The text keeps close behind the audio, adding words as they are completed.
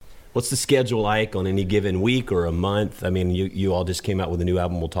what's the schedule like on any given week or a month? I mean, you all just came out with a new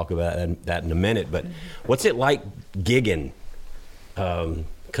album. We'll talk about that in a minute. But what's it like gigging?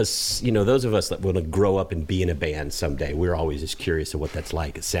 Because, those of us that want to grow up and be in a band someday, we're always just curious of what that's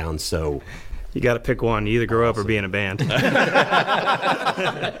like. It sounds so... You got to pick one. You either grow up or be in a band. This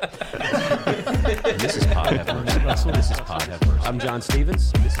is Pod Have Mercy. This is Pod Have Mercy. I'm John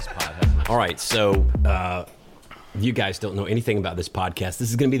Stevens. This is Pod Have Mercy. All right, so you guys don't know anything about this podcast. This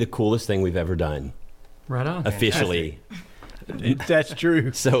is going to be the coolest thing we've ever done. Right on. Officially. That's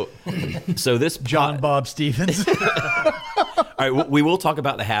true. So this... John Bob Stevens. All right, we will talk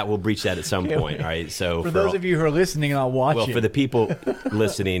about the hat. We'll breach that at some point. All right. So for those of you who are listening, I'll watch well, it. for the people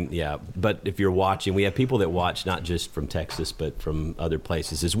listening, yeah. But if you're watching, we have people that watch not just from Texas, but from other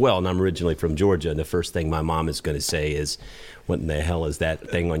places as well. And I'm originally from Georgia. And the first thing my mom is going to say is, "What in the hell is that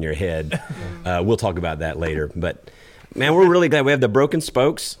thing on your head?" We'll talk about that later. But man, we're really glad we have the Broken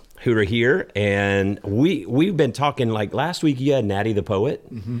Spokes who are here, and we've been talking, like last week you had Natty the Poet,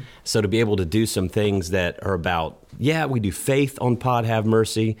 so to be able to do some things that are about, we do faith on Pod Have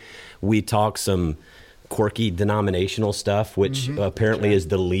Mercy, we talk some quirky denominational stuff, which apparently is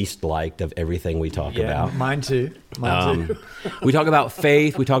the least liked of everything we talk about. Mine too. We talk about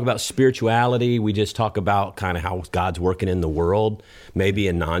faith, we talk about spirituality, we just talk about kind of how God's working in the world, maybe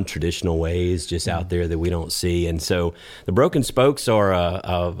in non-traditional ways just out there that we don't see. And so the Broken Spokes are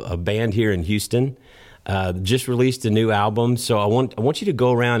a band here in Houston, just released a new album. So I want you to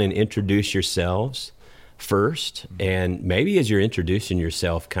go around and introduce yourselves first, and maybe as you're introducing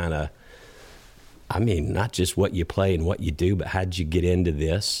yourself, kind of, not just what you play and what you do, but how did you get into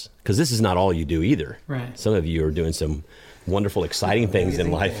this? Because this is not all you do either. Right. Some of you are doing some wonderful, exciting things in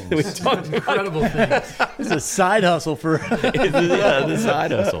life. We talked about. Incredible things. It's a side hustle for... the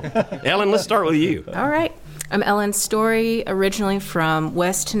side hustle. Ellen, let's start with you. All right. I'm Ellen Story, originally from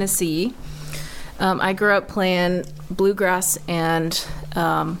West Tennessee. I grew up playing bluegrass and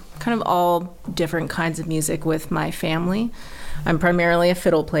kind of all different kinds of music with my family. I'm primarily a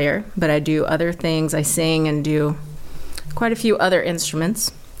fiddle player, but I do other things. I sing and do quite a few other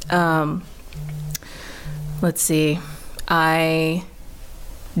instruments. Let's see. I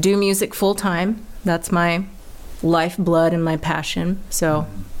do music full time. That's my lifeblood and my passion. So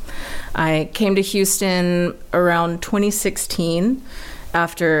I came to Houston around 2016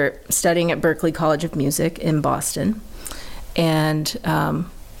 after studying at Berklee College of Music in Boston. And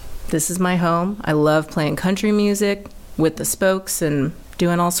this is my home. I love playing country music with the Spokes and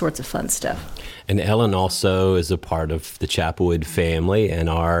doing all sorts of fun stuff. And Ellen also is a part of the Chapelwood family and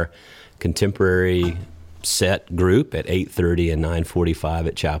our contemporary set group at 8:30 and 9:45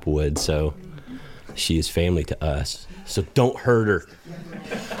 at Chapelwood. So she is family to us. So don't hurt her.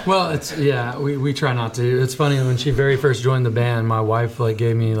 Well, we try not to. It's funny, when she very first joined the band, my wife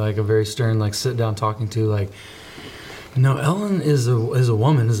gave me a very stern sit down talking to no, Ellen is a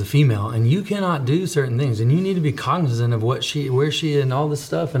woman, is a female, and you cannot do certain things, and you need to be cognizant of where she and all this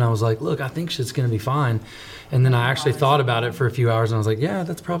stuff. And I was like, look, I think she's going to be fine. And then I actually thought about it for a few hours, and I was like, yeah,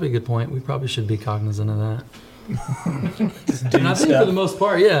 that's probably a good point. We probably should be cognizant of that. And I think for the most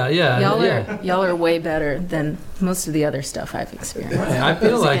part, Y'all are way better than most of the other stuff I've experienced. Right. I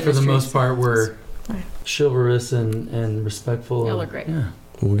feel like for the most part we're chivalrous and respectful. Y'all are great. Yeah.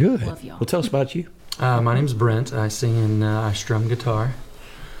 Well, good. Love y'all. Well, tell us about you. My name's Brent. I sing and I strum guitar.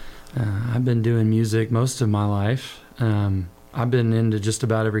 I've been doing music most of my life. I've been into just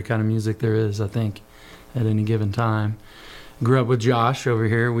about every kind of music there is, I think, at any given time. Grew up with Josh over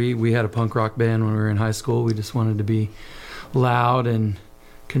here. We had a punk rock band when we were in high school. We just wanted to be loud and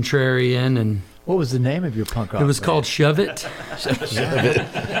contrarian. And what was the name of your punk rock It was band? called Shove It.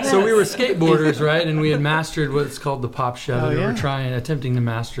 So we were skateboarders, right? And we had mastered what's called the Pop Shove It. We were attempting to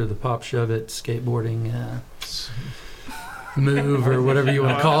master the Pop Shove It skateboarding move or whatever you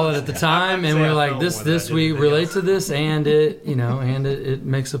want to call it at the time. And we were like, this we relate to this, and it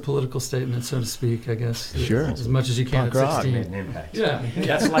makes a political statement, so to speak, I guess. Sure. As much as you can Punk at 16. rock. Yeah.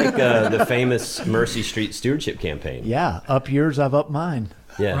 That's like the famous Mercy Street Stewardship Campaign. Yeah, up yours, I've up mine.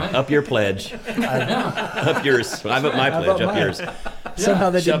 Yeah, Right. Up your pledge. Up yours. I've up my pledge. Up yours. Somehow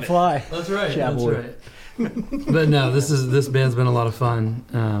that Shove didn't it. fly. That's right. Chapelwood. That's right. But no, this band's been a lot of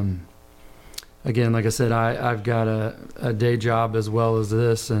fun. Again, like I said, I've got a day job as well as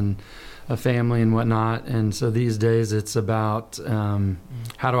this, and a family and whatnot. And so these days it's about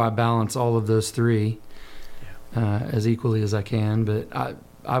how do I balance all of those three as equally as I can. But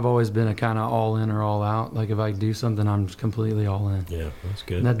I've always been a kind of all in or all out. Like if I do something, I'm completely all in. Yeah, that's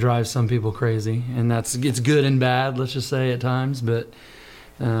good. And that drives some people crazy, and it's good and bad, let's just say, at times. But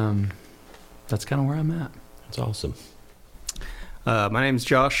that's kind of where I'm at. That's awesome. My name's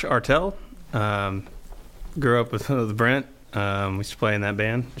Josh Artell. Grew up with Brent. We used to play in that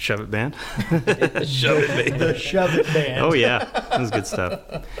band, Shove It Band. The Shove It Band. Oh, yeah. That was good stuff.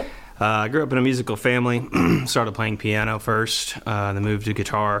 I grew up in a musical family. Started playing piano first, then moved to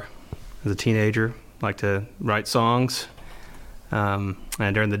guitar as a teenager. Like to write songs. And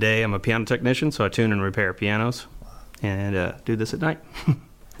during the day, I'm a piano technician, so I tune and repair pianos. And do this at night.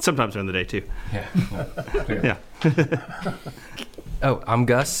 Sometimes during the day, too. Yeah. Yeah. Oh, I'm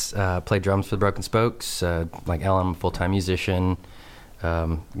Gus. Play drums for the Broken Spokes. Like Ellen, I'm a full-time musician.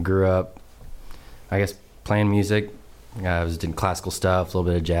 Grew up, I guess, playing music. I was doing classical stuff, a little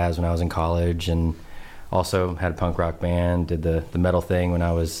bit of jazz when I was in college, and also had a punk rock band. Did the metal thing when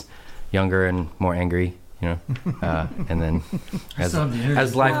I was younger and more angry, you know. And then as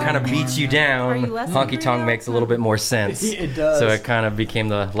life kind of beats you Are down, you less honky angry tonk now? makes a little bit more sense. It does. So it kind of became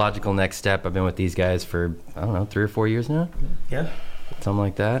the logical next step. I've been with these guys for, I don't know, 3 or 4 years now. Yeah. Something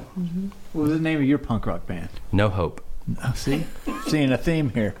like that. What was the name of your punk rock band? No Hope. Oh, see? Seeing a theme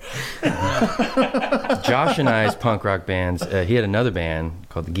here. Josh and I's punk rock bands, he had another band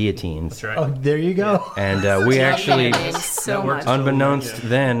called the Guillotines. That's right. Oh, there you go. And we actually, Thanks so much. unbeknownst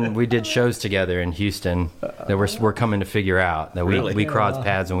then, we did shows together in Houston that we're coming to figure out that Really? we crossed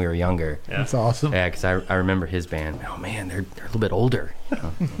paths when we were younger. That's awesome. Yeah, because I remember his band. Oh man, they're a little bit older.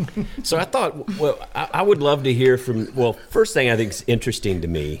 So I thought, well, I would love to hear from. Well, first thing I think is interesting to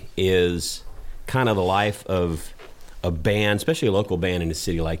me is kind of the life of a band, especially a local band in a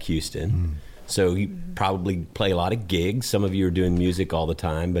city like Houston. So you probably play a lot of gigs. Some of you are doing music all the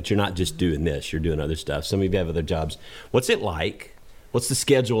time, but you're not just doing this. You're doing other stuff. Some of you have other jobs. What's it like? What's the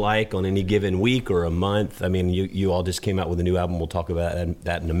schedule like on any given week or a month? I mean, you all just came out with a new album. We'll talk about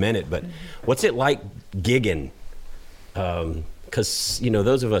that in a minute. But what's it like gigging? Because, you know,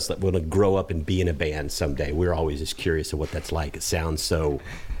 those of us that want to grow up and be in a band someday, we're always just curious of what that's like. It sounds so...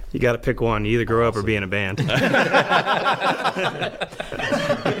 You got to pick one. You either grow up or be in a band.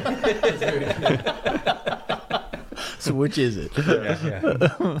 So which is it?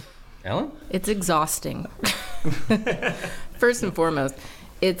 Ellen? It's exhausting. First and foremost,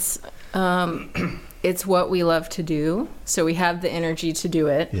 it's what we love to do, so we have the energy to do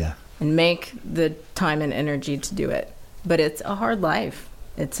it Yeah. and make the time and energy to do it. But it's a hard life.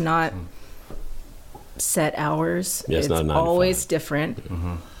 It's not set hours. Yeah, it's not a 9 to 5. always different.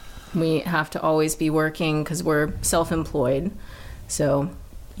 We have to always be working because we're self-employed. So,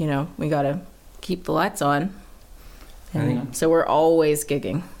 you know, we got to keep the lights on. And so we're always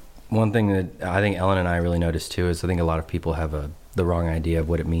gigging. One thing that I think Ellen and I really noticed too is I think a lot of people have the wrong idea of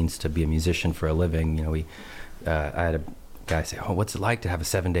what it means to be a musician for a living. You know, I had a guy say, "Oh, what's it like to have a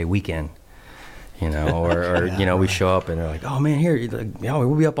 7-day weekend?" You know, or Yeah, you know, we right. show up and they're like, "Oh man, here,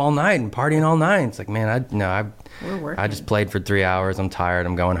 we'll be up all night and partying all night." It's like, man, We're working. I just played for 3 hours. I'm tired.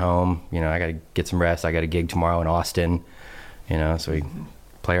 I'm going home. You know, I got to get some rest. I got a gig tomorrow in Austin. You know, so we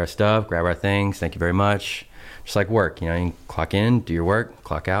play our stuff, grab our things. Thank you very much. Just like work, you know, you can clock in, do your work,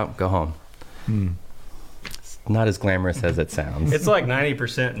 clock out, go home. It's not as glamorous as it sounds. It's like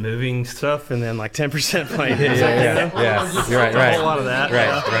 90% moving stuff and then like 10% playing. yeah. You're right, A whole lot of that.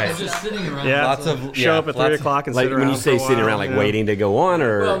 Right. Just sitting around. Yeah. Lots of Show up at 3 o'clock and Like sit when around you say for a sitting while, around, like you know? waiting to go on,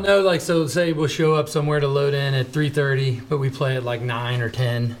 or Well, no, like, so say we'll show up somewhere to load in at 3:30, but we play at like 9 or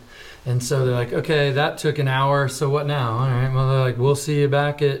 10. And so they're like, okay, that took an hour, so what now? All right, well, they're like, we'll see you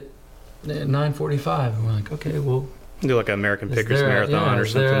back at 9:45. And we're like, okay, well, Do like an American is Pickers there a- Marathon yeah, or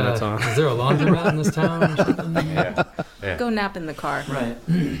is something there a- that's on. Is there a laundromat in this town or something? Go nap in the car. Right.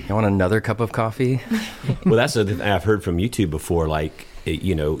 You want another cup of coffee? well, that's the thing I've heard from you two before. Like,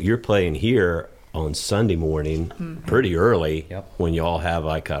 you know, you're playing here on Sunday morning, pretty early, Yep. when you all have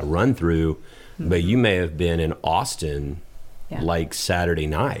like a run through, but you may have been in Austin Yeah. like Saturday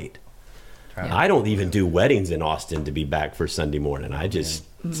night. Yeah. I don't even do weddings in Austin to be back for Sunday morning. I just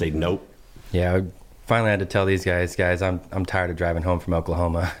say nope. Yeah, I finally had to tell these guys, I'm tired of driving home from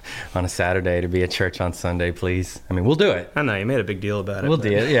Oklahoma on a Saturday to be at church on Sunday, please. I mean, we'll do it. I know, you made a big deal about it. We'll but-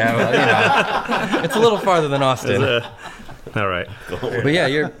 do it. Yeah, well, you know, it's a little farther than Austin. All right. But yeah,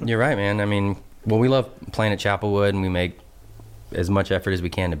 you're right, man. I mean, well, we love playing at Chapelwood, and we make as much effort as we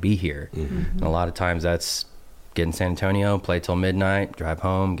can to be here. And a lot of times that's get in San Antonio, play till midnight, drive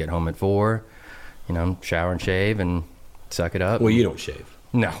home, get home at 4, you know, shower and shave and suck it up. Well, you don't shave.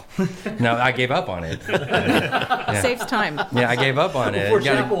 No, I gave up on it. Saves time. Yeah, I gave up on it. Before You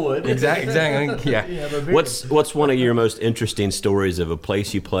gotta- Chapelwood. Exactly. Yeah. What's one of your most interesting stories of a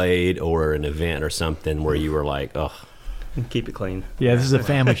place you played or an event or something where you were like, oh, Keep it clean. Yeah, this is a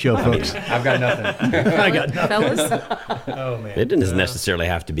family show, folks. I've got nothing. I got nothing. Fellas, Oh, man. it didn't necessarily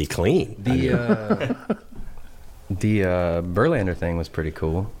have to be clean. The Verlander thing was pretty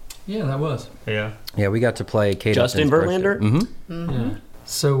cool. Yeah, that was. Yeah. Yeah, we got to play Kate Justin Upton's Verlander? birthday. Yeah.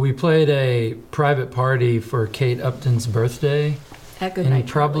 So we played a private party for Kate Upton's birthday. At Good And Night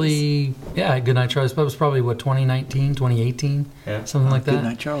probably, yeah, Good Night Charlie's. That was probably, 2019, 2018? Yeah. Something like Good that.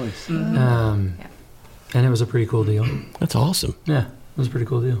 night, Charlie's. And it was a pretty cool deal. That's awesome. Yeah, it was a pretty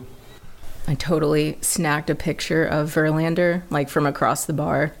cool deal. I totally snagged a picture of Verlander, like from across the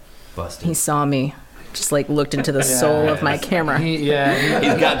bar. Busted. He saw me, just like looked into the soul of my camera. He's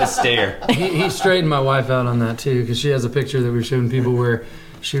got to stare. He straightened my wife out on that too, because she has a picture that we've shown people where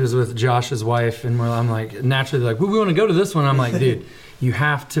she was with Josh's wife, and I'm like, naturally like, well, we want to go to this one. I'm like, dude, you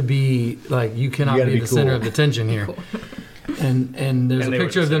have to be like, you cannot gotta be be the center cool. of attention here. And there's And a they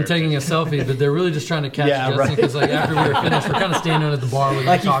picture were of them considered taking a selfie, but they're really just trying to catch Yeah, Justin, right. because like after we were finished, we're kind of standing at the bar with him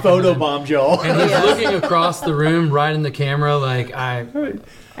Like he talking to him. photobombed y'all. And he's looking across the room, right in the camera, like I know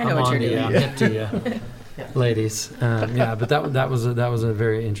I'm what on you're to you. doing. I'm hip to you, ladies. Yeah, but that was a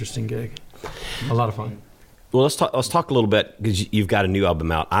very interesting gig. A lot of fun. Well, let's talk a little bit, because you've got a new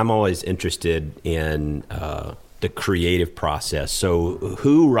album out. I'm always interested in the creative process. So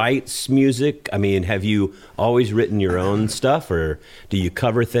who writes music? I mean, have you always written your own stuff, or do you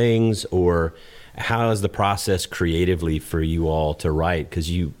cover things, or how is the process creatively for you all to write? Because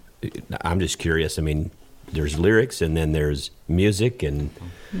I'm just curious. I mean, there's lyrics and then there's music, and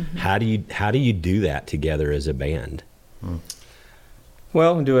how do you do that together as a band?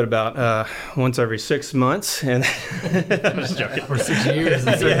 Well, we do it about once every 6 months, and I'm just joking. For 6 years.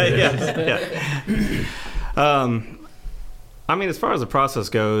 Yeah. I mean, as far as the process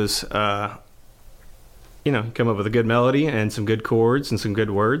goes, you come up with a good melody and some good chords and some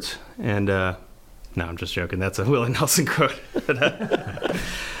good words. And no, I'm just joking. That's a Willie Nelson quote.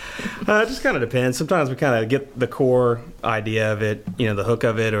 It just kind of depends. Sometimes we kind of get the core idea of it, the hook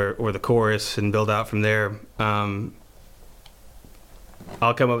of it, or the chorus, and build out from there.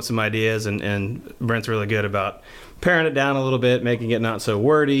 I'll come up with some ideas, and Brent's really good about paring it down a little bit, making it not so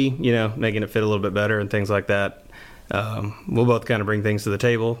wordy, making it fit a little bit better and things like that. We'll both kind of bring things to the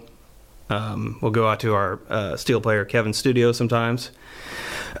table. We'll go out to our steel player Kevin's studio sometimes,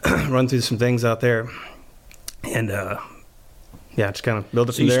 run through some things out there, and just kind of build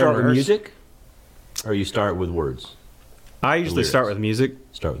it So from you there. start and with rehearse. music, or you start with words? I usually start with music.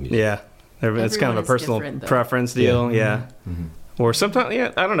 Start with music. Yeah, it's kind of Everyone a is personal different, though. preference deal. Yeah. Or sometimes,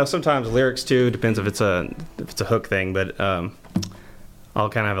 I don't know. Sometimes lyrics too. Depends if it's a hook thing. But I'll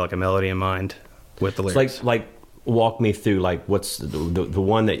kind of have like a melody in mind with the It's lyrics. like walk me through, like, what's the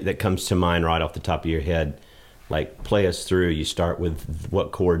one that comes to mind right off the top of your head. Like, play us through. You start with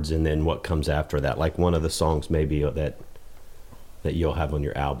what chords, and then what comes after that. Like one of the songs maybe that you'll have on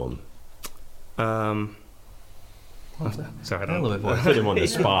your album. Sorry, I A don't little bit more. Put him on the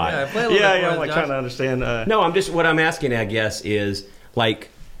spot. play a little Yeah, bit more, I'm like Josh. trying to understand. No, what I'm asking, I guess, is like,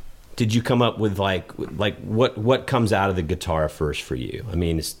 did you come up with like what comes out of the guitar first for you? I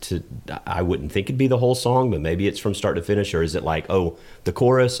mean, I wouldn't think it'd be the whole song, but maybe it's from start to finish, or is it like, the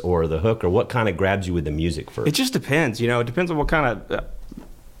chorus or the hook, or what kind of grabs you with the music first? It just depends. It depends on what kind of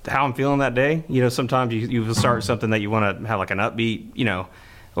how I'm feeling that day. Sometimes you will start something that you want to have like an upbeat,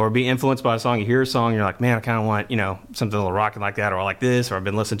 or be influenced by a song. You hear a song, you're like, man, I kind of want, something a little rocking like that, or like this, or I've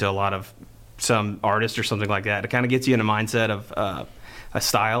been listening to a lot of some artist or something like that. It kind of gets you in a mindset of a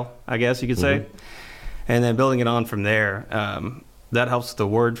style, I guess you could say. And then building it on from there, that helps the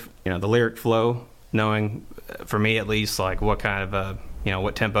word, the lyric flow, knowing, for me at least, like what kind of,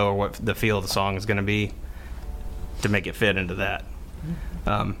 what tempo or what the feel of the song is going to be to make it fit into that.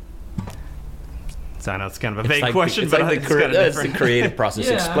 So I know it's kind of a vague question, but I think it's kind of it's the different. creative process.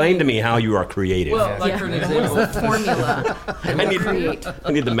 Yeah. Explain to me how you are creative. Well, like for an example, What's the formula?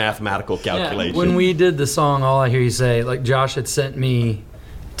 I need the mathematical calculation. when we did the song, all I hear you say, like Josh had texted me,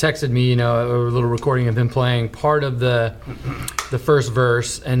 a little recording of him playing part of the first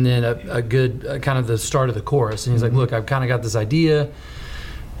verse, and then a good kind of the start of the chorus. And he's like, look, I've kind of got this idea.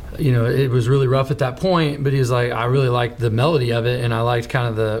 It was really rough at that point, but he was like, I really liked the melody of it, and I liked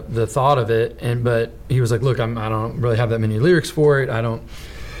kind of the thought of it. But he was like, look, I don't really have that many lyrics for it. I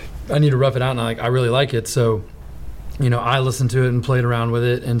need to rough it out, and I really like it. So, I listened to it and played around with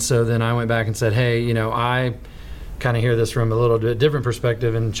it. And so then I went back and said, hey, I kind of hear this from a little bit different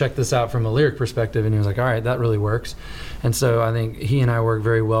perspective, and check this out from a lyric perspective. And he was like, all right, that really works. And so I think he and I work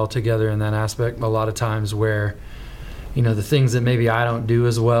very well together in that aspect. A lot of times where, the things that maybe I don't do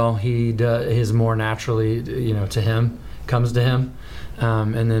as well, he does his more naturally, comes to him.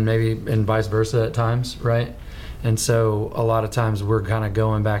 And then and vice versa at times, right? And so a lot of times we're kind of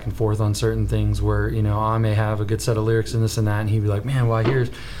going back and forth on certain things where, you know, I may have a good set of lyrics and this and that, and he'd be like, man, well,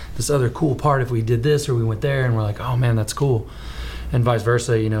 here's this other cool part if we did this or we went there, and we're like, oh man, that's cool. And vice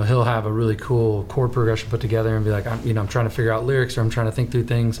versa, you know, he'll have a really cool chord progression put together and be like, I'm trying to figure out lyrics, or I'm trying to think through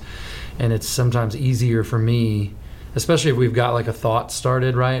things. And it's sometimes easier for me, especially if we've got like a thought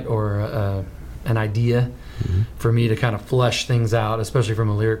started, right, or an idea, for me to kind of flesh things out, especially from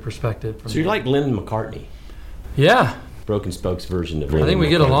a lyric perspective. So you're like Lennon McCartney. Yeah. Broken Spokes version of I Lennon think we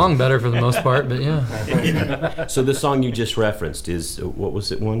get McCartney. along better for the most part, but yeah. So the song you just referenced is, what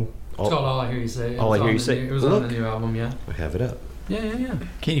was it one? It's called All I Hear You Say. All I Hear You Say. It was on the new album, yeah. I have it up. Yeah.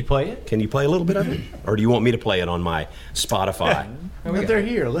 Can you play it? Can you play a little bit of it? Or do you want me to play it on my Spotify? No, they're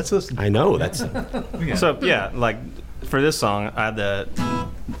here. Let's listen. I know, that's... So yeah, like for this song, I had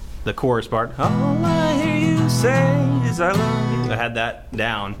the chorus part. All I hear you say is I love you. I had that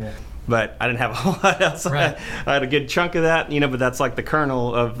down, but I didn't have a whole lot else. Right. I had a good chunk of that, but that's like the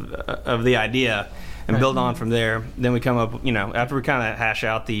kernel of the idea, and build on from there. Then we come up, after we kind of hash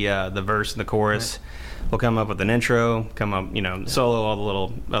out the verse and the chorus. Right. We'll come up with an intro, solo, all the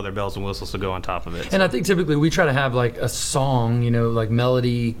little other bells and whistles to go on top of it. And I think typically we try to have like a song, like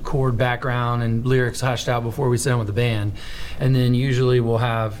melody, chord, background, and lyrics hashed out before we sit down with the band. And then usually we'll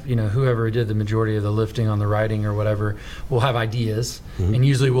have, whoever did the majority of the lifting on the writing or whatever, we'll have ideas. Mm-hmm. And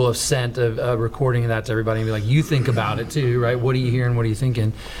usually we'll have sent a recording of that to everybody and be like, you think about it too, right? What are you hearing? What are you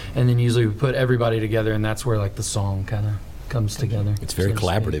thinking? And then usually we put everybody together, and that's where like the song kind of comes together. It's very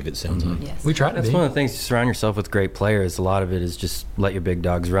collaborative, it sounds like. Yes. We try to That's be. one of the things, you surround yourself with great players. A lot of it is just let your big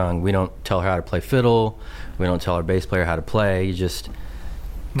dogs run. We don't tell her how to play fiddle. We don't tell our bass player how to play. You just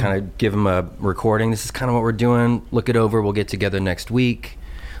kind of give them a recording. This is kind of what we're doing. Look it over. We'll get together next week.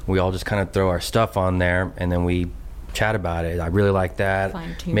 We all just kind of throw our stuff on there, and then we chat about it. I really like that.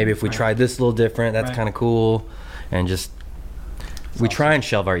 Fine-tune. Maybe if we tried this a little different, that's kind of cool. And just, we try and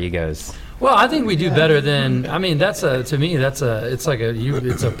shelve our egos. Well, I think we do better than. I mean, it's a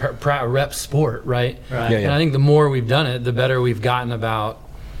rep sport, right? Yeah. And I think the more we've done it, the better we've gotten about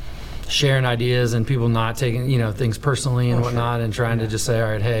sharing ideas and people not taking things personally and whatnot, and trying to just say,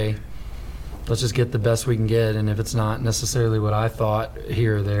 all right, hey, let's just get the best we can get, and if it's not necessarily what I thought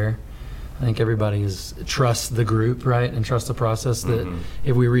here or there, I think everybody trusts the group, right, and trust the process. That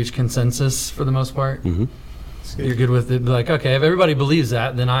if we reach consensus for the most part. Mm-hmm. You're good with it. Like, okay, if everybody believes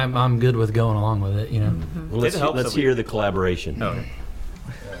that, then I'm good with going along with it. Well, let's hear the collaboration. Okay.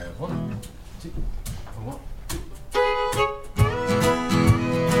 1, 2, 1.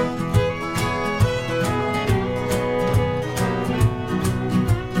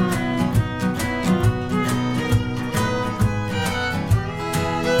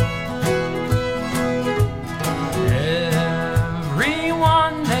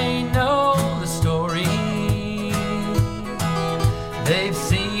 Everyone, they know the story. They've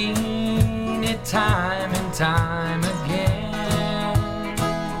seen it time and time again.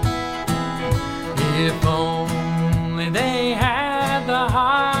 If only they had the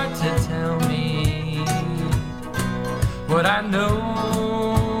heart to tell me what I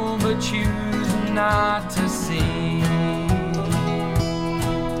know but choose not to see.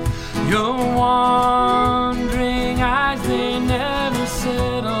 Your wandering eyes, they never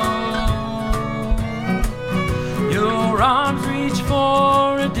settle. Your arms reach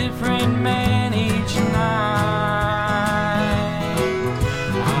for a different man each night.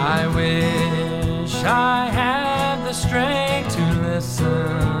 I wish I had the strength to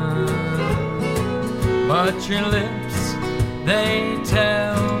listen, but your lips, they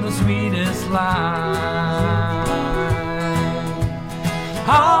tell the sweetest lie.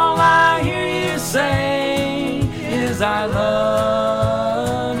 All I hear you say is I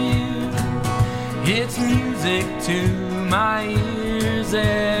love you. It's music to my ears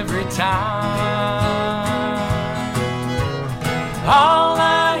every time. All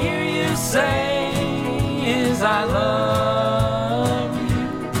I hear you say is I love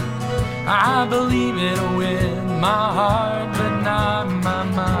you. I believe it with my heart, but not my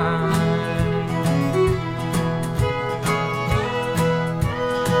mind.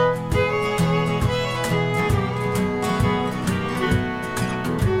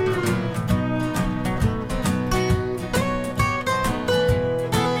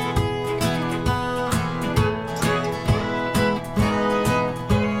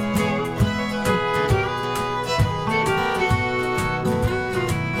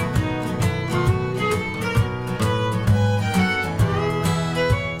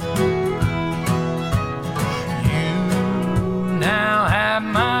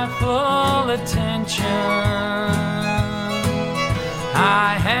 Attention,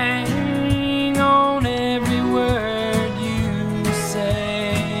 I hang on every word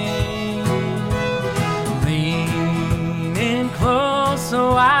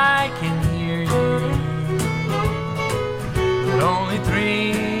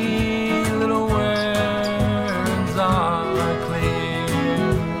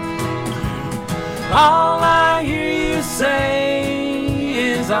All I hear you say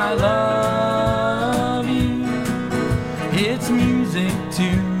is I love you. It's music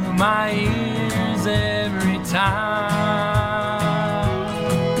to my ears every time.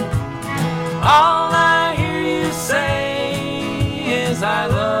 All I hear you say is I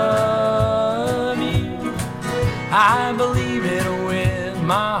love you. I believe it with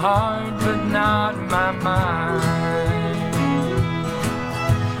my heart, but not my mind.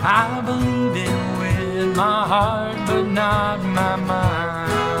 I believe it with my heart, but not my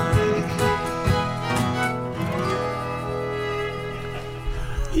mind.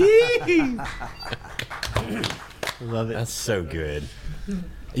 Love it. That's so good.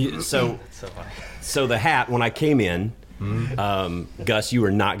 So the hat, when I came in, Gus, you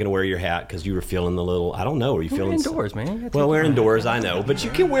were not going to wear your hat because you were feeling the little, I don't know, were you feeling indoors, man. Well, we're indoors, I know, but you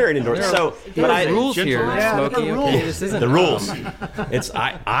can wear it indoors. So, but rules here, Smokey. Okay, this isn't the rules.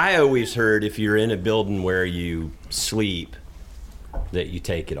 I always heard if you're in a building where you sleep, that you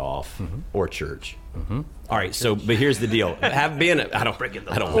take it off, or church. All right, so but here's the deal: I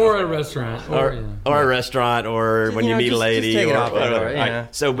don't Or a restaurant. or a restaurant, or when you meet a lady, just take it or off, whatever. all right, All yeah.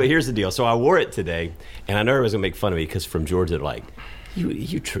 right, so, but here's the deal: so I wore it today, and I know everyone's gonna make fun of me because from Georgia, they're like,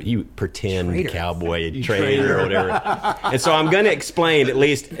 you pretend cowboy trader or whatever. And so I'm gonna explain at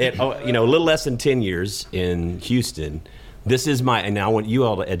least, a little less than 10 years in Houston. This is and now I want you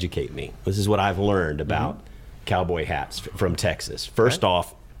all to educate me. This is what I've learned about cowboy hats from Texas. First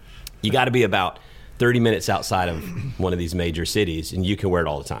off, you got to be about 30 minutes outside of one of these major cities, and you can wear it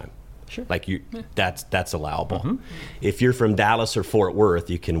all the time. Sure. Like that's allowable. If you're from Dallas or Fort Worth,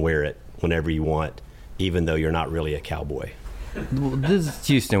 you can wear it whenever you want, even though you're not really a cowboy. Well, this is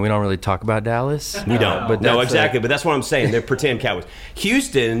Houston. We don't really talk about Dallas. We don't. But No, that's exactly. But that's what I'm saying. They're pretend cowboys.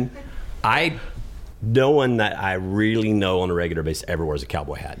 Houston, no one that I really know on a regular basis ever wears a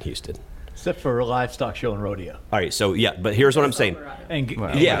cowboy hat in Houston. Except for a livestock show and rodeo. All right, so yeah, but here's what I'm saying. And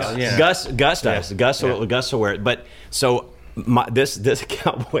Yes, yeah. Gus does. Gus will wear it. But so this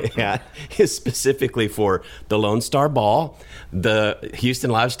cowboy hat is specifically for the Lone Star Ball, the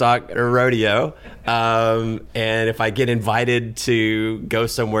Houston Livestock Rodeo, and if I get invited to go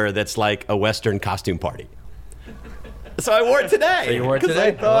somewhere that's like a Western costume party. So I wore it today. So you wore it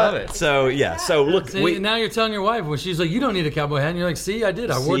today? I love it. So yeah. So look, See, now you're telling your wife when she's like, "You don't need a cowboy hat," and you're like, "See, I did.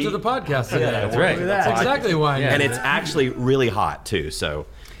 I wore it to the podcast today." That's right. That's exactly why. I Yeah. did and it. it's actually really hot too. So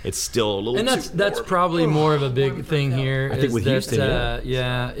it's still a little. And that's probably more of a big thing here. I think is with that, Houston,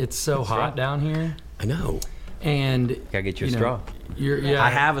 yeah, it's so hot down here, I know. and Gotta get you a know, straw. Yeah, I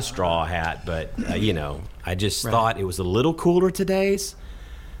have a straw hat, but I just thought it was a little cooler today's.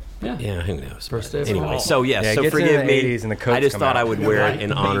 Yeah, who knows? First day of Anyway, fall. so Yeah, it so gets forgive in the me. 80s and the coats I just come thought out. I would wear it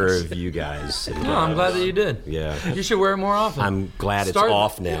in honor of you guys. No, I'm glad that you did. Yeah. You should wear it more often. I'm glad it's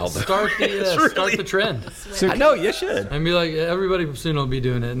off now. But Start the trend, I know you should. and be like, everybody soon will be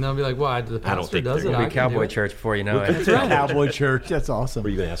doing it, and they'll be like, "Why? The pastor think does they're it. gonna I Be can do cowboy it." church before you know it. That's right. Cowboy church. That's awesome. Were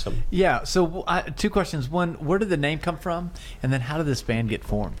you going to ask something? Yeah. So two questions. One, where did the name come from? And then how did this band get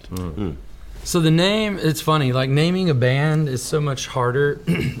formed? So the name, it's funny. Like naming a band is so much harder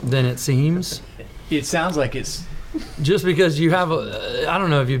than it seems. It sounds like it's Just because you have, I don't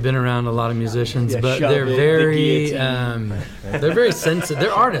know if you've been around a lot of musicians, Yeah, but shove they're it, the very, guillotine. they're very sensitive.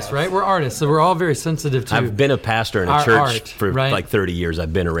 They're artists, right? We're artists, so we're all very sensitive to. I've been a pastor in a Our church art, for right? like 30 years.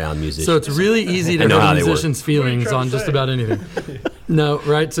 I've been around musicians. So it's really easy to I know hurt how a they work. musician's feelings on just about anything. No,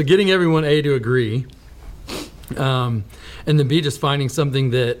 right? So getting everyone to agree, and then B, just finding something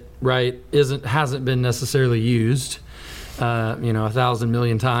that hasn't been necessarily used, 1,000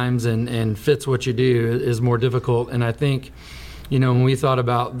 million times and fits what you do is more difficult. And I think, when we thought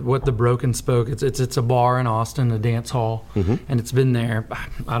about what the Broken Spoke, it's a bar in Austin, a dance hall, and it's been there.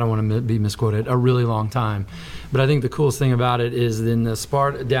 I don't want to be misquoted, a really long time. But I think the coolest thing about it is in the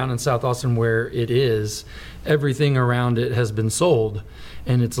Sparta down in South Austin where it is, everything around it has been sold.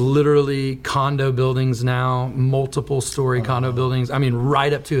 And it's literally condo buildings now, multiple story condo buildings. I mean,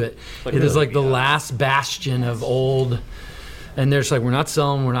 right up to it. It is like the last bastion of old. And they're just like, we're not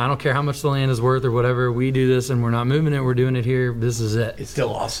selling. I don't care how much the land is worth or whatever. We do this and we're not moving it. We're doing it here. This is it. It's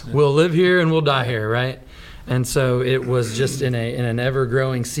still awesome. We'll live here and we'll die here, right? And so it was just in an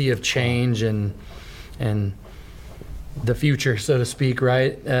ever-growing sea of change and the future, so to speak,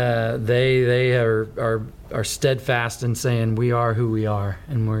 right? They are steadfast in saying we are who we are,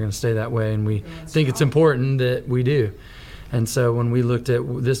 and we're going to stay that way. And we think it's important that we do. And so when we looked at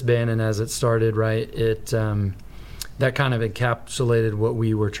this band and as it started, right, it that kind of encapsulated what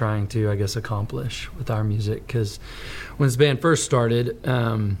we were trying to, I guess, accomplish with our music. Because when this band first started,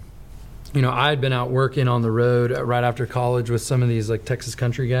 you know, I had been out working on the road right after college with some of these like Texas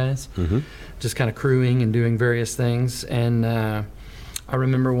country guys, just kind of crewing and doing various things. And I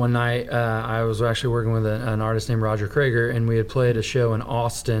remember one night I was actually working with an artist named Roger Krager, and we had played a show in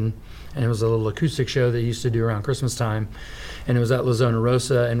Austin, and it was a little acoustic show that he used to do around Christmas time, and it was at La Zona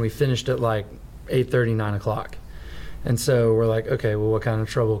Rosa, and we finished at like 8:30, 9 o'clock. And so we're like, okay, well, what kind of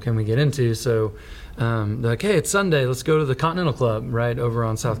trouble can we get into? So they're like, hey, it's Sunday, let's go to the Continental Club right over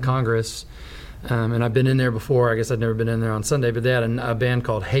on South Congress. And I've been in there before. I guess I'd never been in there on Sunday, but they had a band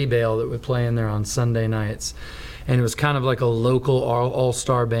called Hay Bale that would play in there on Sunday nights. And it was kind of like a local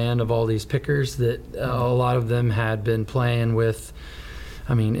all-star band of all these pickers that a lot of them had been playing with,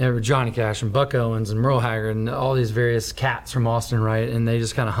 I mean, Johnny Cash and Buck Owens and Merle Haggard and all these various cats from Austin, right? And they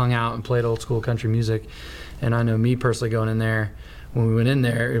just kind of hung out and played old school country music. And I know me personally going in there, when we went in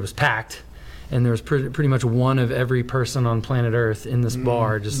there, it was packed. And there was pretty much one of every person on planet Earth in this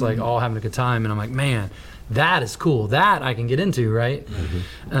bar, just like all having a good time. And I'm like, man, that is cool. That I can get into, right?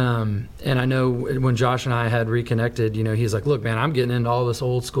 And I know when Josh and I had reconnected, you know, he's like, look, man, I'm getting into all this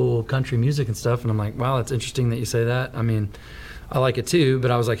old school country music and stuff. And I'm like, wow, that's interesting that you say that. I mean, I like it too. But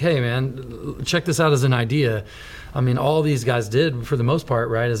I was like, hey, man, check this out as an idea. I mean, all these guys did, for the most part,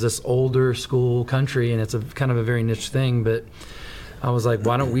 right, is this older school country. And it's a kind of a very niche thing. But I was like,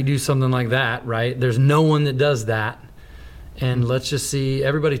 why don't we do something like that, right? There's no one that does that. And let's just see,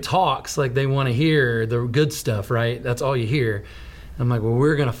 everybody talks like they want to hear the good stuff, right? That's all you hear. I'm like, well,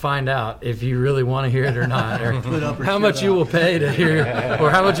 we're going to find out if you really want to hear it or not, or how much you will pay to hear,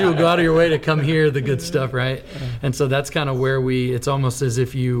 or how much you will go out of your way to come hear the good stuff, right? And so that's kind of where it's almost as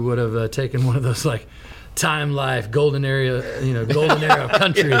if you would have taken one of those like Time Life, golden era of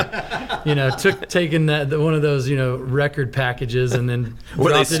country, taking one of those, record packages and then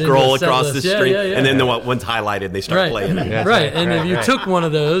where they scroll across the street, and then the one's highlighted and they start playing it. Right. And if you took one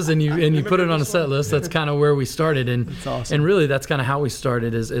of those and you put it on a set list, that's kind of where we started. And that's awesome. And really that's kind of how we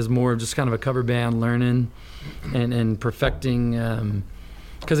started is more of just kind of a cover band, learning and perfecting.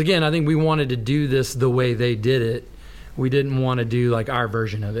 Because again, I think we wanted to do this the way they did it. We didn't want to do like our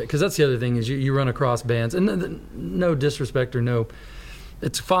version of it, because that's the other thing is you run across bands, and no disrespect or no,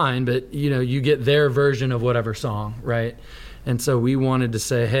 it's fine, but you get their version of whatever song, right? And so we wanted to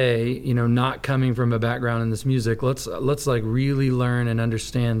say, hey, not coming from a background in this music, let's like really learn and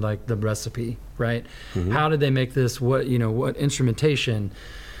understand like the recipe, right? Mm-hmm. How did they make this? What instrumentation?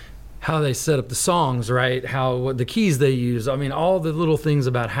 How they set up the songs, right? What the keys they use. I mean, all the little things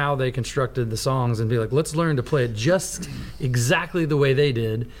about how they constructed the songs, and be like, let's learn to play it just exactly the way they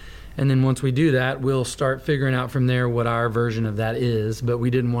did. And then once we do that, we'll start figuring out from there what our version of that is. But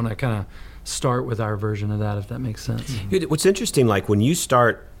we didn't want to kind of start with our version of that, if that makes sense. What's interesting, like when you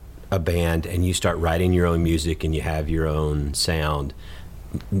start a band and you start writing your own music and you have your own sound,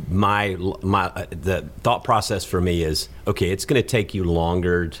 the thought process for me is, okay, it's going to take you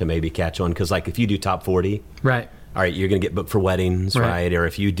longer to maybe catch on, because like if you do top 40, right, all right, you're going to get booked for weddings, right? Or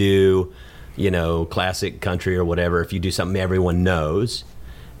if you do classic country or whatever, if you do something everyone knows.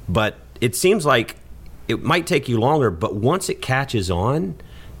 But it seems like it might take you longer, but once it catches on,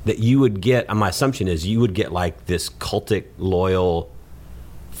 that you would get, my assumption is you would get like this cultic loyal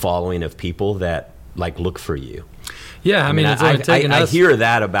following of people that like look for you. Yeah, I mean, it's only taken us. I hear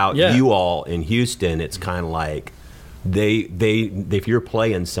that about you all in Houston. It's kind of like they if you're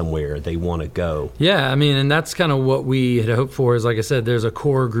playing somewhere, they want to go. Yeah, I mean, and that's kind of what we had hoped for. Is like I said, there's a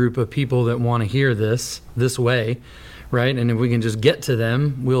core group of people that want to hear this way, right? And if we can just get to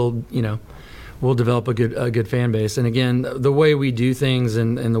them, we'll develop a good fan base. And again, the way we do things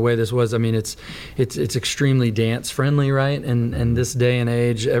and the way this was, I mean, it's extremely dance friendly, right? And this day and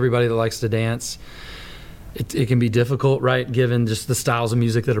age, everybody that likes to dance. It can be difficult, right, given just the styles of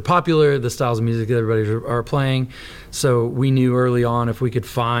music that are popular, the styles of music that everybody are playing. So we knew early on if we could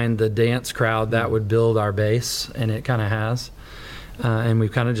find the dance crowd, that would build our base, and it kind of has. And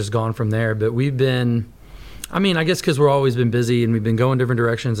we've kind of just gone from there. But we've been, I guess because we've always been busy and we've been going different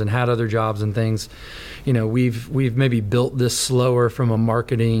directions and had other jobs and things, we've maybe built this slower from a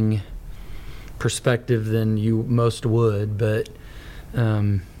marketing perspective than you most would. But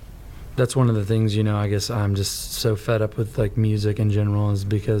that's one of the things, I guess I'm just so fed up with like music in general, is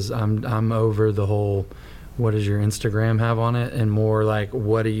because I'm over the whole, what does your Instagram have on it, and more like,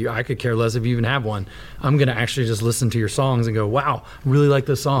 I could care less if you even have one. I'm going to actually just listen to your songs and go, wow, I really like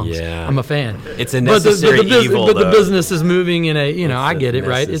those songs. Yeah. I'm a fan. It's a necessary evil, but the business is moving in a, I get it,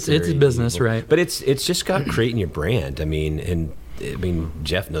 right? It's a business, evil. Right? But it's just got creating your brand.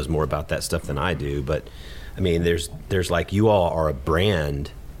 Jeff knows more about that stuff than I do, but there's like, you all are a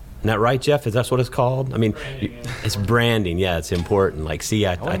brand Isn't that right, Jeff? Is that what it's called? I mean, it's branding. Yeah, it's important. Like, see,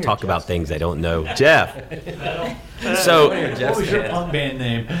 I talk about things I don't know. Jeff. So, What was your punk band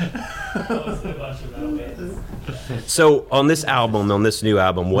name? so on this album, on this new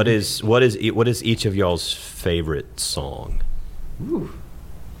album, what is each of y'all's favorite song?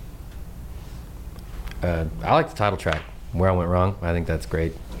 I like the title track, Where I Went Wrong. I think that's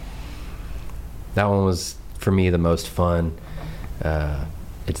great. That one was, for me, the most fun.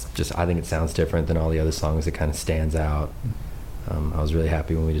 It's just, I think it sounds different than all the other songs. It kind of stands out. I was really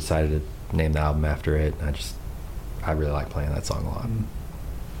happy when we decided to name the album after it. I really like playing that song a lot.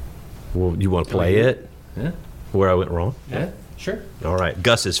 Well, you want to play it? Yeah. Where I Went Wrong? Yeah, sure. All right.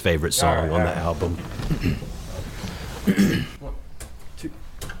 Gus's favorite song on the album.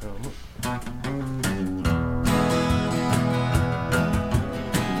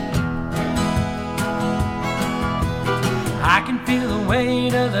 I can feel the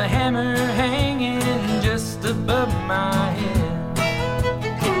weight of the hammer hanging just above my head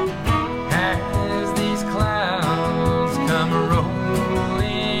as these clouds come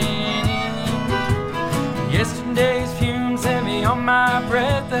rolling in. Yesterday's fumes heavy on my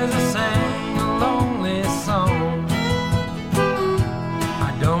breath as I sang a lonely song.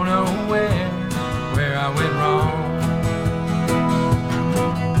 I don't know where I went wrong.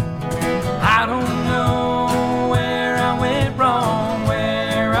 I don't know where I went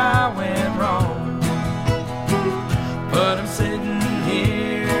wrong, but I'm sitting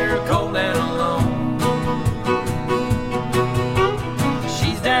here cold and alone.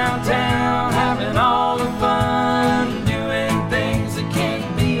 She's downtown having all the fun, doing things that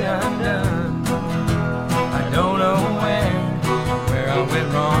can't be undone. I don't know where I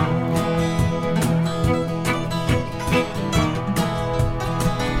went wrong.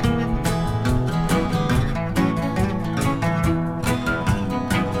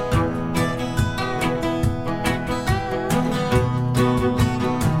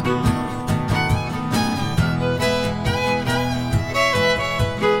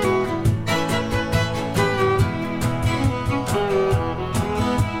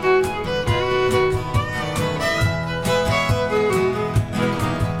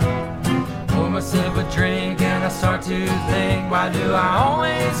 Drink and I start to think, why do I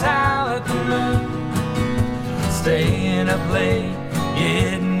always howl at the moon? Staying up late,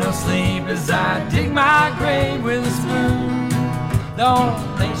 getting no sleep as I dig my grave with a spoon.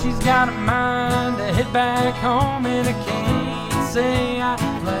 Don't think she's got a mind to head back home, and I can't say I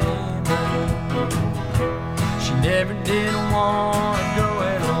blame her. She never did want to go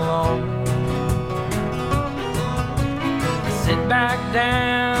it alone. I sit back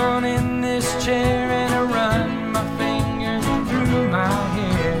down in this chair and I run my fingers through my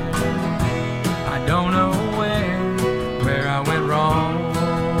hair. I don't know where I went wrong.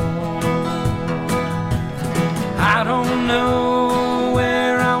 I don't know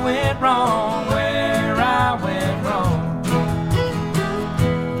where I went wrong,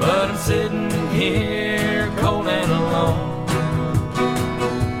 but I'm sitting here cold and alone.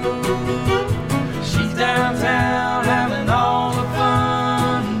 She's downtown having all the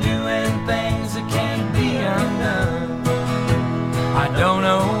fun, doing things that can't be undone. I don't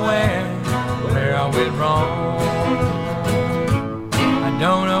know where I went wrong. I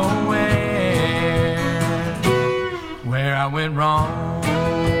don't know where I went wrong.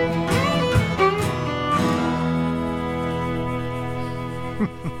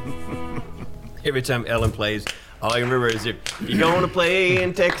 Every time Ellen plays, all I remember is, if you're going to play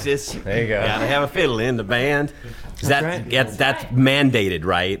in Texas, There you go. gotta have a fiddle in the band. right. That's mandated,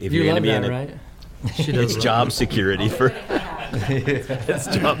 right? If You you're love going to be that, in it. right? She does. It's job security for. It's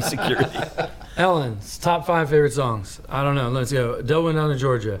job security. Ellen's top 5 favorite songs. I don't know. Let's go. Double Went Down to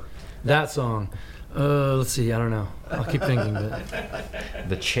Georgia. That song. Let's see. I don't know. I'll keep thinking. But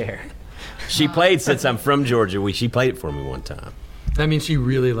The Chair. She played Since I'm From Georgia. She played it for me one time. that means she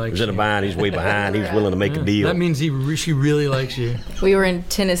really likes He's in a you. bind. He's way behind. He's willing to make a deal. That means she really likes you. We were in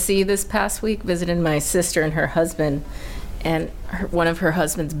Tennessee this past week visiting my sister and her husband, and one of her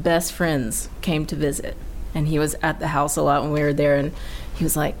husband's best friends came to visit, and he was at the house a lot when we were there, and he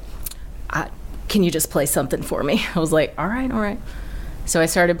was like, can you just play something for me? I was like, all right. So I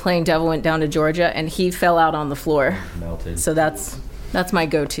started playing Devil Went Down to Georgia, and he fell out on the floor. Melted. So that's my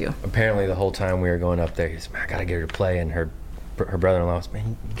go-to. Apparently, the whole time we were going up there, he's, I gotta get her to play, and her her brother-in-law was,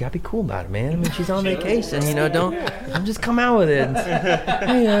 man, you gotta be cool about it, man. I mean, she's on vacation, you know. Don't just come out with it. And say,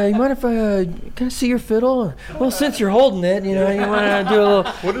 hey, you mind if I can I see your fiddle? Well, since you're holding it, you know, you want to do a little.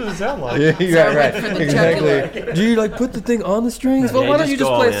 What does it sound like? Yeah, right, exactly. Do you like put the thing on the strings? Well, Yeah, why don't you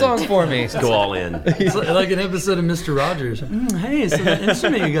just play a song for me? Just go all in. It's like an episode of Mr. Rogers. Hey, so the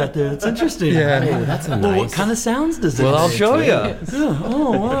instrument you got there, it's interesting. Yeah. Oh, that's a Well, what nice. kind of sounds does it Well, I'll make? show you. Yeah.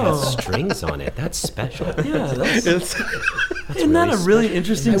 Oh, wow. Strings on it. That's special. Yeah, that's, It's, isn't that a really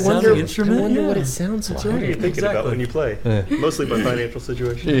interesting sounding instrument? what Yeah. it sounds like. what are you thinking about when you play? Mostly my financial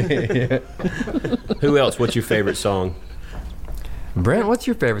situation. Who else? What's your favorite song? Brent, what's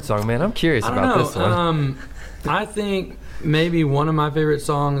your favorite song, man? I'm curious I don't about know. this one. I think maybe one of my favorite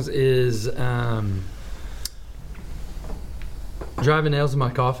songs is Driving Nails in My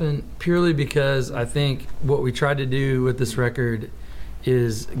Coffin, purely because I think what we tried to do with this record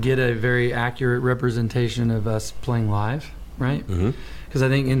is get a very accurate representation of us playing live, right? Mm-hmm. Because I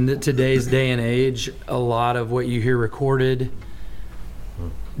think in today's day and age, a lot of what you hear recorded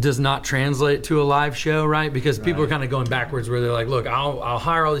does not translate to a live show, right? Because people are kind of going backwards where they're like, look, I'll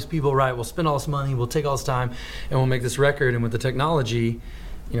hire all these people, right? We'll spend all this money, we'll take all this time, and we'll make this record. And with the technology,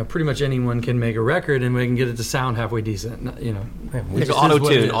 you know, pretty much anyone can make a record and we can get it to sound halfway decent, you know. Like It just is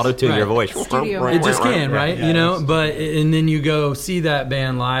what it is. auto-tune your Right. voice. Studio. It just can, right? Yeah. You know, but and then you go see that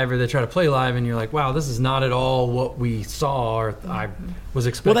band live or they try to play live and you're like, wow, this is not at all what we saw or I was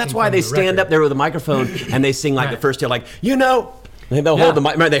expecting. Well, that's why from they the stand record. up there with a microphone and they sing like Right. the first year, like, you know. And they'll Yeah. hold the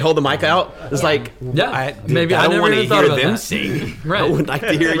mic. They hold the mic out. It's like, Yeah. Maybe I don't never want to even thought hear about them that. sing. Right. I would like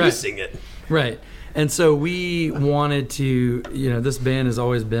to hear you Right. sing it. Right. And so we wanted to, you know, this band has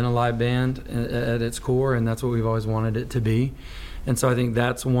always been a live band at its core, and that's what we've always wanted it to be. And so I think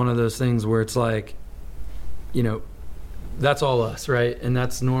that's one of those things where it's like, you know, that's all us, right? And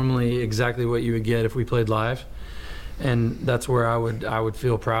that's normally exactly what you would get if we played live. And that's where I would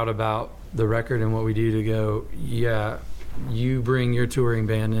feel proud about the record and what we do to go, yeah, you bring your touring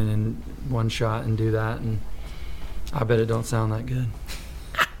band in one shot and do that, and I bet it don't sound that good.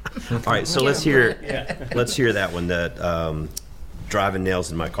 All right, so let's hear that one. That Driving Nails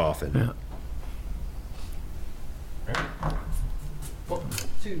in My Coffin. Yeah.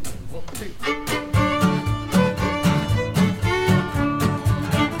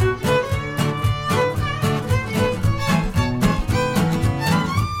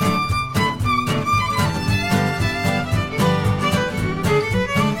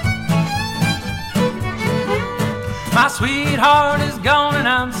 My sweetheart is gone and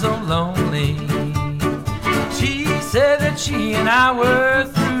I'm so lonely. She said that she and I were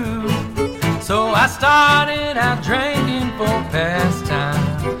through. So I started out drinking for pastime,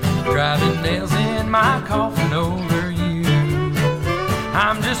 driving nails in my coffin over you.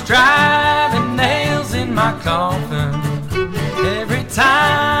 I'm just driving nails in my coffin every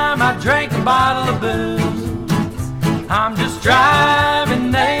time I drink a bottle of booze. I'm just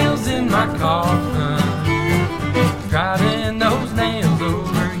driving nails in my coffin, driving those nails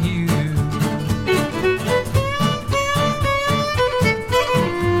over you.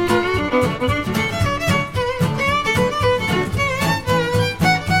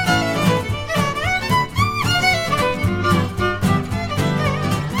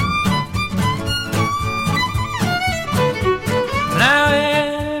 Now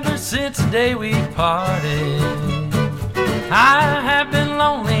ever since the day we parted, I have been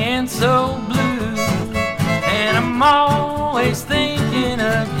lonely and so blue, and I'm always thinking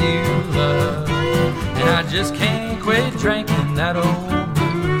of you, love, and I just can't quit drinking that old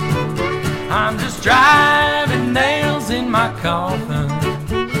booze. I'm just driving nails in my coffin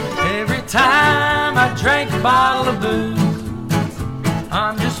every time I drink a bottle of booze.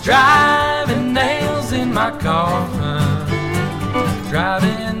 I'm just driving nails in my coffin,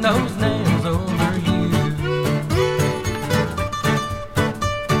 driving those nails over you.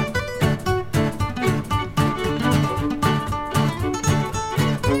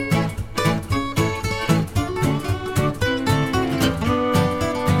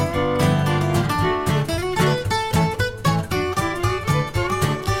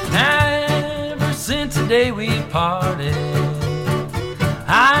 Ever since the day we parted,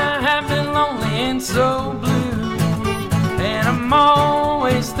 I have been lonely and so blue, and I'm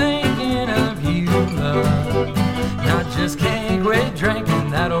always thinking of you, love, and I just can't quit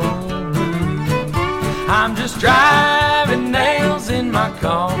drinking that old booze. I'm just driving nails in my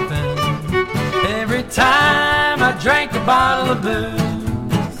coffin every time I drink a bottle of booze.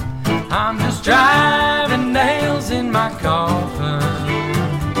 I'm just driving nails in my coffin,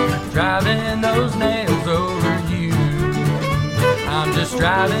 driving those nails over you. I'm just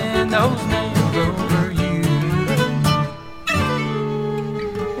driving those nails over you.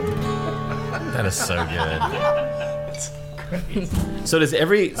 That is so good. So does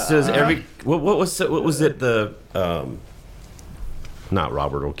every what was it not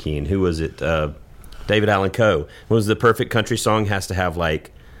Robert O'Keefe, who was it, David Allan Coe, what was the perfect country song has to have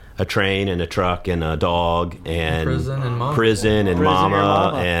like a train and a truck and a dog and prison and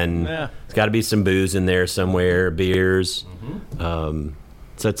mama and it's got to be some booze in there somewhere, beers. So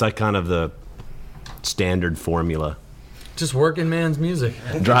it's like kind of the standard formula. Just working man's music.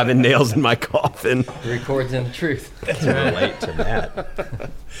 Driving nails in my coffin. Three chords and the truth. I can relate to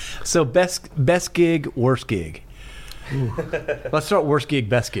that. So best gig, worst gig. Ooh. Let's start worst gig,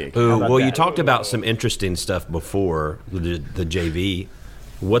 best gig. Ooh, well, you talked about some interesting stuff before the JV.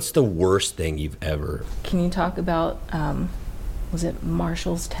 What's the worst thing you've ever? Can you talk about, was it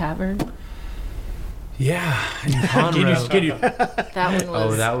Marshall's Tavern? Yeah. In Conroe. That one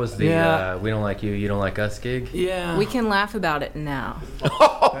was. Oh, that was the We Don't Like You, You Don't Like Us gig? Yeah. We can laugh about it now.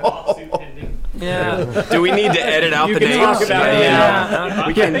 Yeah. Do we need to edit out the names?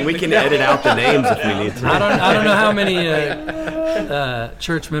 We can edit out the names if we need to. I don't know how many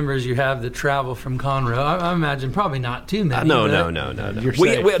church members you have that travel from Conroe. I imagine probably not too many. No.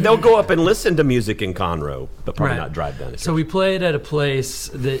 They'll go up and listen to music in Conroe, but probably not drive down. So we played at a place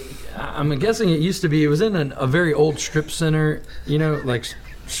that I'm guessing it used to be. It was in a very old strip center, like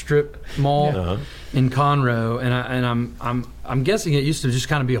strip mall in Conroe, and I'm guessing it used to just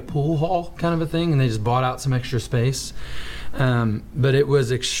kind of be a pool hall kind of a thing, and they just bought out some extra space. But it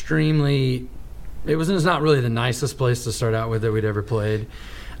was extremely. It was not really the nicest place to start out with that we'd ever played.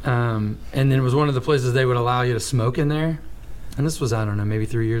 And then it was one of the places they would allow you to smoke in there. And this was, I don't know, maybe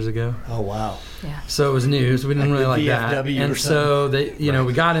 3 years ago. Oh, wow. Yeah. So it was new, so we didn't really like that. VFW And so they,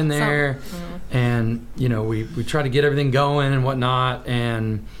 we got in there and, we tried to get everything going and whatnot.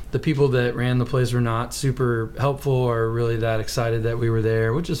 And the people that ran the place were not super helpful or really that excited that we were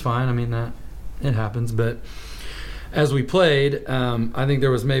there, which is fine. I mean, it happens. But as we played, I think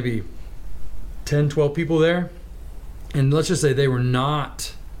there was maybe 10, 12 people there. And let's just say they were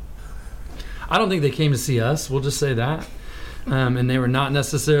not, I don't think they came to see us. We'll just say that. And they were not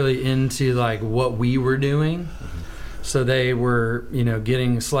necessarily into like what we were doing. So they were,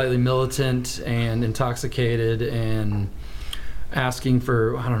 getting slightly militant and intoxicated and asking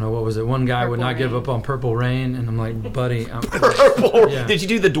for, I don't know, what was it? One guy would not give up on Purple Rain. And I'm like, buddy. Purple. Yeah. Did you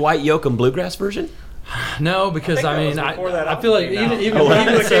do the Dwight Yoakam Bluegrass version? No, because I feel like even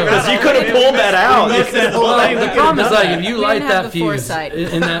so, because you could have pulled that out. The problem is like if you light that fuse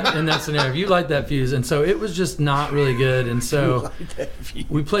in that scenario, if you light that fuse, and so it was just not really good, and so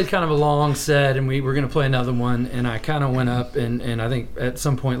we played kind of a long set, and we were going to play another one, and I kind of went up, and I think at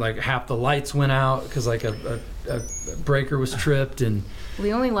some point like half the lights went out because like a breaker was tripped and.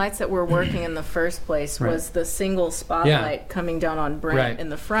 The only lights that were working in the first place was the single spotlight coming down on Brent in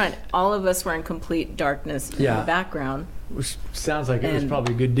the front. All of us were in complete darkness in the background. Which sounds like it was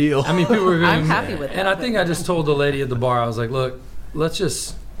probably a good deal. I mean, people were I'm happy with that. And I think I just told the lady at the bar, I was like, look, let's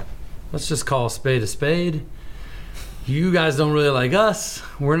just call a spade. You guys don't really like us.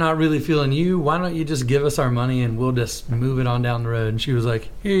 We're not really feeling you. Why don't you just give us our money and we'll just move it on down the road? And she was like,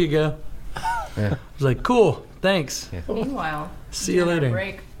 here you go. I was like, cool, thanks. Yeah. Meanwhile, see you later.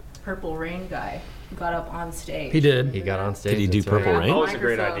 Break, Purple Rain guy got up on stage. He did. He got on stage. Did he do Purple Rain? That was a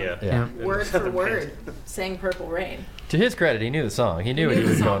great idea. Yeah. Word for word, sang Purple Rain. To his credit, he knew the song. He knew what he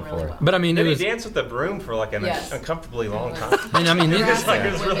was going for. Well. But I mean, Did it was. he dance with the broom for like an uncomfortably long time? And I mean, It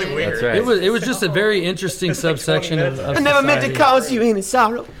was really weird. That's right. it was just a very interesting subsection of I never meant to cause you any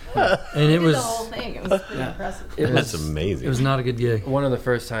sorrow. And it was the whole thing. It was pretty impressive. That's amazing. It was not a good gig. One of the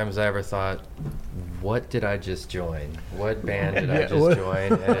first times I ever thought, what did I just join? What band did I just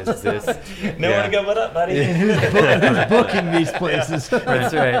join? And is this... Nowhere to go but up, buddy. Who's booking these places?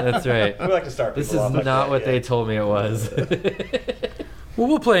 That's right. We like to start This is people off like not that, what they told me it was. Well,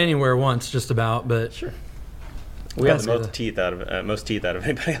 we'll play anywhere once, just about, but sure. We have the most teeth out of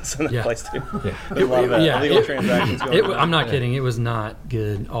anybody else in that place too. There's a lot of illegal transactions going on. I'm not kidding. It was not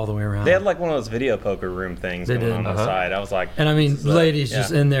good all the way around. They had like one of those video poker room things going on the side. I was like, and I mean, ladies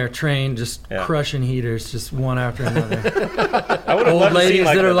just in there trained, just crushing heaters, just one after another. I would have Old ladies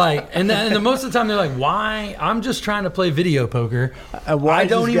like that are like, and the most of the time they're like, "Why? I'm just trying to play video poker. I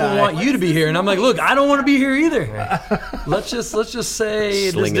don't even want you to be here." And I'm like, "Look, I don't want to be here either. Let's just say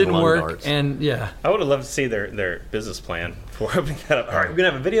it just didn't work." Darts. And I would have loved to see their business plan for opening that up. All right, we're gonna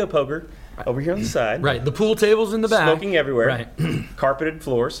have a video poker over here on the side. Right, the pool tables in the back. Smoking everywhere. Right. Carpeted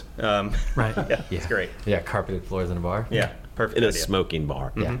floors. Right. Yeah, it's great. Yeah, carpeted floors in a bar. Yeah, perfect. In a smoking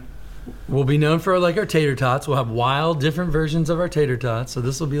bar. Yeah. We'll be known for like our tater tots. We'll have wild, different versions of our tater tots. So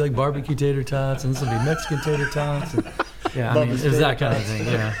this will be like barbecue tater tots, and this will be Mexican tater tots. And, I mean, it's that kind of thing.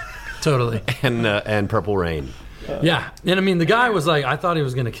 Yeah. Totally. and Purple Rain. Yeah, and I mean, the guy was like, I thought he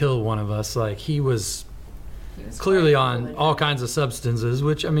was going to kill one of us. Like, he was clearly on all kinds of substances,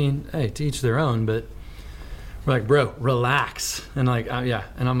 which, I mean, hey, to each their own, but we're like, bro, relax. And like, yeah.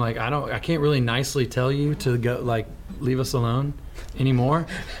 And I'm like, I can't really nicely tell you to go, like, leave us alone anymore.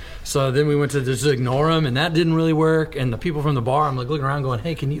 So then we went to just ignore him, and that didn't really work. And the people from the bar, I'm like looking around going,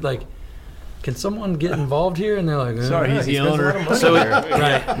 hey, can someone get involved here? And they're like, sorry, he's the owner. So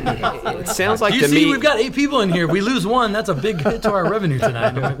right. it sounds like You to see, me, we've got 8 people in here. We lose one. That's a big hit to our revenue tonight.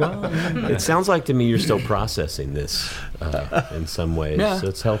 And I'm like, well, it sounds like to me you're still processing this in some ways. Yeah. So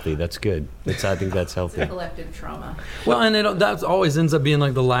it's healthy. That's good. I think that's healthy. Collective trauma. well, and that always ends up being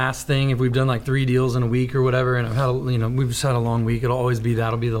like the last thing. If we've done like 3 deals in a week or whatever, and we've just had a long week,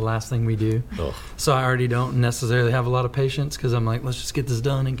 that'll be the last thing we do. Ugh. So I already don't necessarily have a lot of patience because I'm like, let's just get this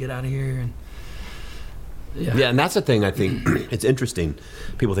done and get out of here. And Yeah, and that's the thing. I think it's interesting.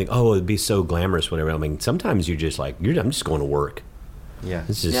 People think, "Oh, it'd be so glamorous, whatever." I mean, sometimes you're just like, I'm just going to work. Yeah.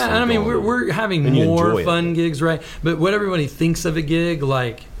 It's just yeah, and I mean, we're having and you more enjoy it. fun gigs, right? But what everybody thinks of a gig,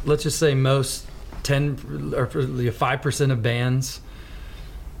 like, let's just say most 10 or 5% of bands,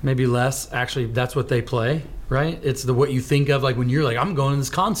 maybe less, actually, that's what they play, right? It's what you think of, like, when you're like, I'm going to this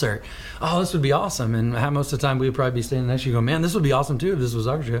concert. Oh, this would be awesome. And most of the time, we would probably be standing next to you going, man, this would be awesome, too, if this was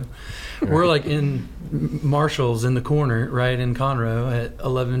our show. Right. We're, like, in Marshall's in the corner, right, in Conroe at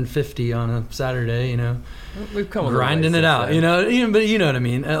 11:50 on a Saturday, you know. We've come grinding it out, you know. But you know what I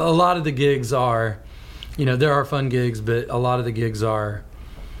mean. A lot of the gigs are, there are fun gigs, but a lot of the gigs are,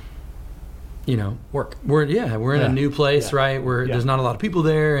 work. We're in a new place, right? Where there's not a lot of people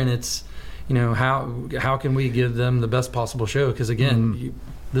there, and it's, how can we give them the best possible show? Because again,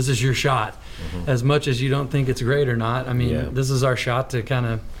 this is your shot. As much as you don't think it's great or not, I mean, this is our shot to kind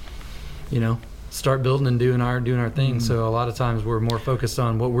of, start building and doing our thing. So a lot of times we're more focused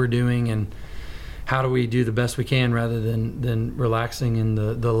on what we're doing and how do we do the best we can rather than relaxing in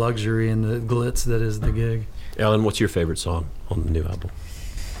the luxury and the glitz that is the gig. Ellen, what's your favorite song on the new album?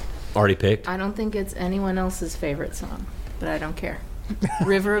 Already picked? I don't think it's anyone else's favorite song, but I don't care.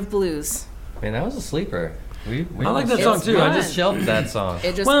 River of Blues. Man, that was a sleeper. We I like that song too. fun. I just shelved that song.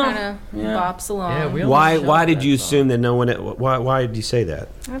 It just kind of bops along. Yeah, we Why did you assume that no one? Why did you say that?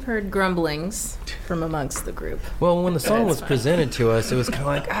 I've heard grumblings from amongst the group. Well, when the song was presented to us, it was kind of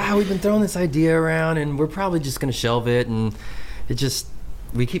like, we've been throwing this idea around, and we're probably just going to shelve it. And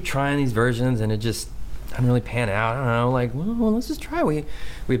we keep trying these versions, and it just doesn't really pan out. I don't know, like, well, let's just try. We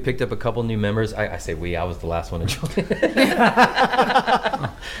picked up a couple new members. I say we. I was the last one to join.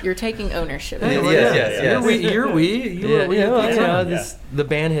 You're taking ownership. Yes. You're we. The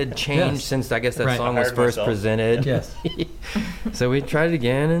band had changed since I guess that song was first presented. Yes. So we tried it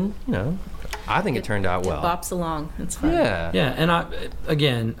again, and I think it turned out well. It bops along. It's fun. Yeah. Yeah, and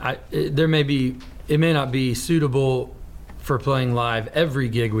it may not be suitable for playing live every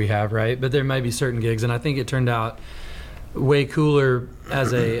gig we have, right? But there may be certain gigs, and I think it turned out way cooler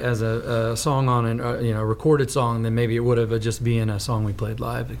as a song on a recorded song than maybe it would have just being a song we played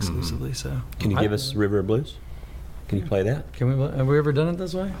live exclusively. So Can you give us River of Blues? Can you play that? Have we ever done it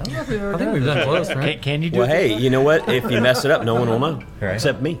this way? I don't know if we've ever I think we've done close, right? Can you do Well, it? hey, you know what? If you mess it up, no one will know, Right.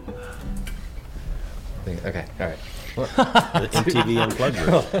 except me. Okay, all right. The MTV Unplugged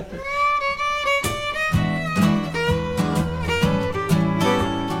version.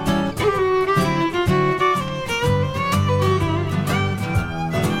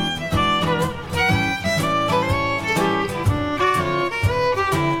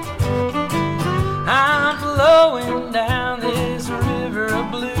 I'm flowing down this river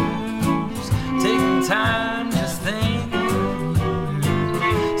of blues, taking time just thinking of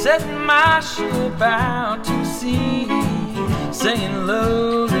you, setting my ship out to sea, singing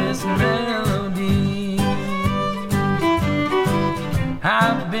low this melody.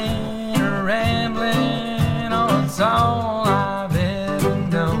 I've been rambling on, it's all I've ever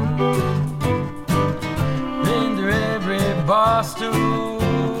known. Been through every bar stool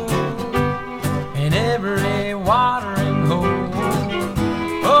and every watering hole.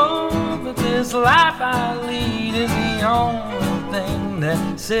 Oh, but this life I lead is the only thing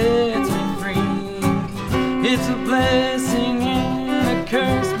that sets me free. It's a blessing and a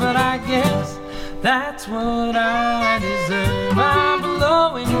curse, but I guess that's what I deserve. I'm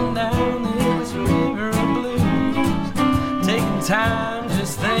blowing down this river of blues, taking time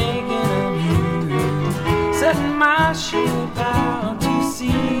just thinking of you, setting my ship out to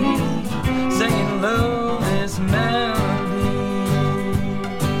sea, singing low this melody.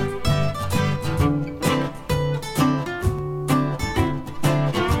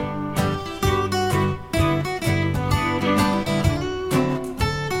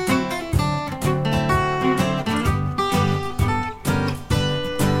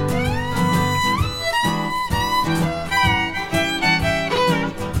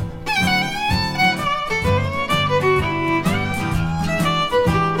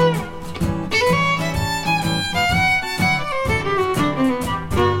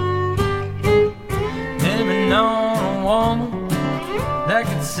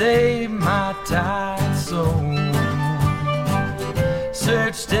 save my tired soul.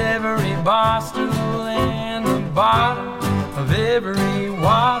 Searched every bar stool and the bottom of every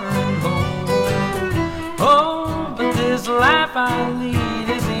watering hole. Oh, but this life I lead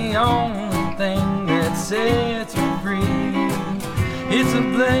is the only thing that sets me free. It's a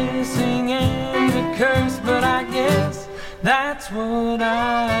blessing and a curse, but I guess that's what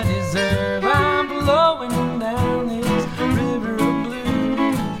I deserve. I'm blowing down this river of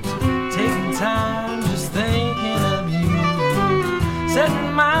blues, taking time just thinking of you,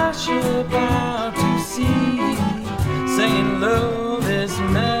 setting my ship out to sea, singing love this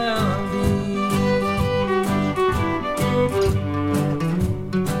melody.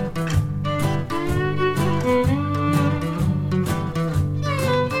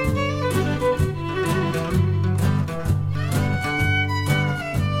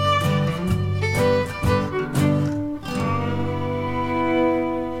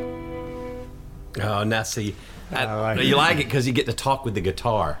 Oh, now see, you like it because you get to talk with the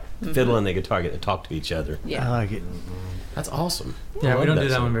guitar, fiddle and the guitar get to talk to each other. Yeah. I like it. That's awesome. Yeah, we don't do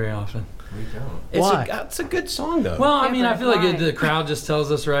that song. one very often. Why? It's a good song though. Well, I mean, I feel like Why? the crowd just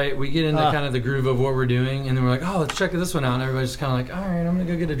tells us, right? We get into kind of the groove of what we're doing, and then we're like, oh, let's check this one out. And everybody's just kind of like, all right, I'm going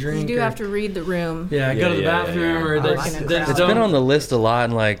to go get a drink. You do or, have to read the room. Yeah, go to the Yeah, bathroom, yeah. or they Like just, in a they just crowd. It's don't. been on the list a lot,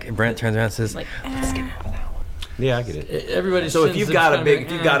 and like Brent turns around and says, Like, Yeah, I get it. Everybody's So if sitting you've there got a trying to big, be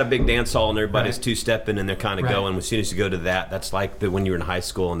if like, you've got a big dance hall and everybody's Right. two-stepping and they're kind of Right. going, as soon as you go to that, that's like when you were in high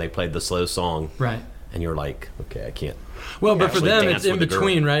school and they played the slow song, right. and you're like, okay, I can't. Well, but for actually them, dance it's in with the girl.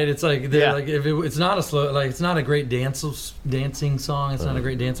 between, right? It's like they're Yeah. like if it's not a slow, like it's not a great dancing song. It's not a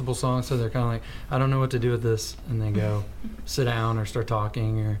great danceable song. So they're kind of like, I don't know what to do with this, and they go sit down or start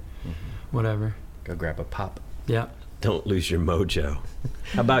talking or whatever. go grab a pop. Yeah. Don't lose your mojo.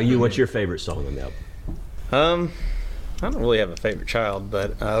 How about you? What's your favorite song on the album? I don't really have a favorite child,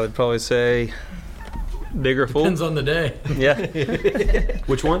 but I would probably say Bigger Fool. Depends on the day. Yeah,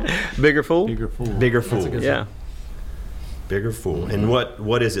 Which one? Bigger Fool. Bigger Fool. good Yeah. Bigger Fool. And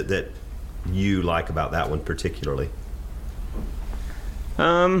what is it that you like about that one particularly?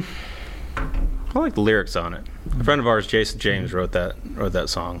 I like the lyrics on it. A friend of ours, Jason James, wrote that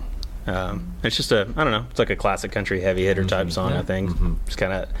song. It's just I don't know. It's like a classic country heavy hitter type song. Yeah. I think just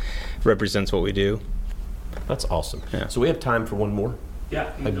kind of represents what we do. That's awesome. Yeah. So we have time for one more.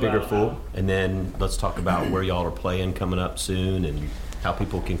 Yeah. A Bigger Fool, and then let's talk about where y'all are playing coming up soon and how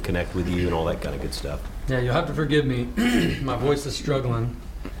people can connect with you and all that kind of good stuff. Yeah, you'll have to forgive me. My voice is struggling.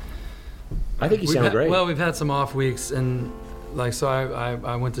 I think you We've sound had- great. Well, we've had some off weeks, and like so,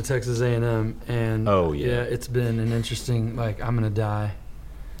 I went to Texas A&M, and Oh, yeah. it's been an interesting. Like I'm gonna die.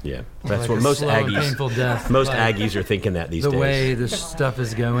 yeah, that's Like what a most slow and Aggies. painful death. Most Like, Aggies are thinking that these the days. way this stuff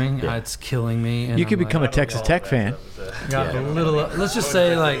is going, Yeah. it's killing me. And You could I'm become a Texas Tech fan. got Yeah. a little. Let's just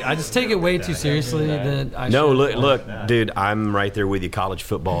say, like, I just take it way too seriously. That I No, should. look, dude, I'm right there with you. College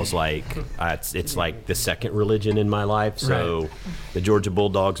football is like it's like the second religion in my life. So, the Georgia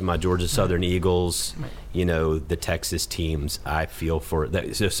Bulldogs and my Georgia Southern Eagles, you know, the Texas teams, I feel for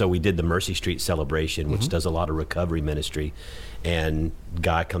that. So we did the Mercy Street celebration, which does a lot of recovery ministry. And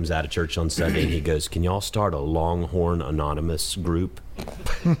guy comes out of church on Sunday and he goes, "Can y'all start a Longhorn Anonymous group?"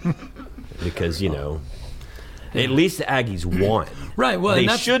 Because you know, at least the Aggies won. Right. Well, They and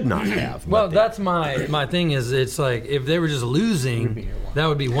that's, should not have. Well, but they- that's my thing. Is it's like if they were just losing, that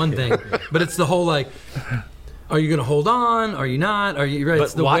would be one thing. But it's the whole like, are you going to hold on? Are you not? Are you right? But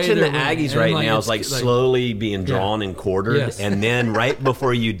it's the watching way the they're winning. Aggies And, right now it's is like slowly being drawn and quartered, Yes. and then right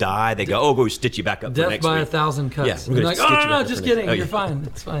before you die, they go, "Oh, we'll stitch you back up for death next by week." 1,000 cuts. Yeah, we're And gonna like, stitch oh you no, back just up for kidding. next- You're Oh, yeah. fine.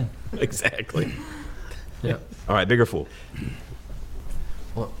 It's fine. Exactly. Yeah. All right, Bigger Fool.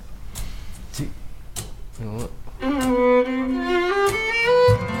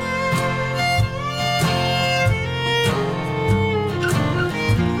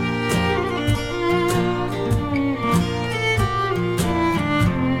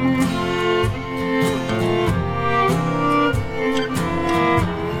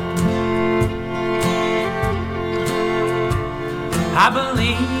 I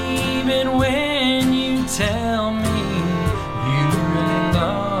believe it when you tell me you really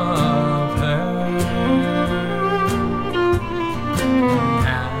love her.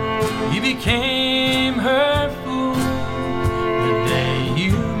 How you became her fool the day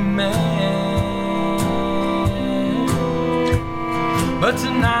you met. But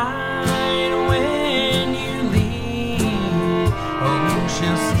tonight when you leave, oh,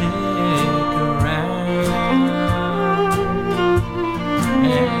 she'll stick around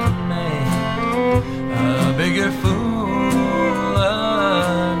and make a bigger fool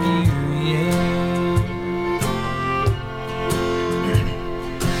of you, yeah.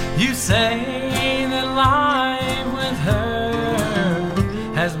 You say that life with her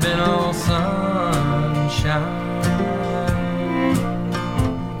has been all sunshine,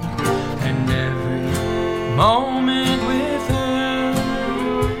 and every moment with her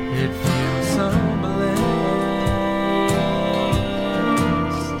it feels so blessed.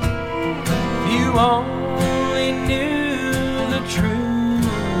 If you only knew the truth,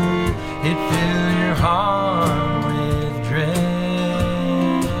 it'd fill your heart with dread.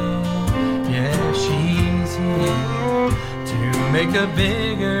 Yeah, she's here to make a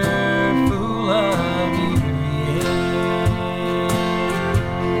bigger fool of you.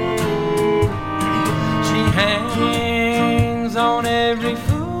 Yeah, she hangs on every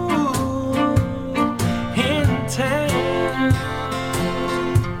fool in town.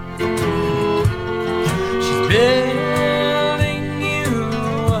 She's building you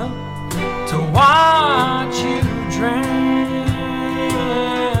up to watch you drown.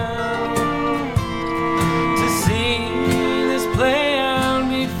 To see this play out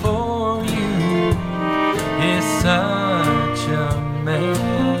before you is such a mess.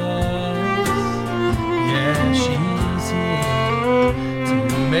 Yeah, she's here to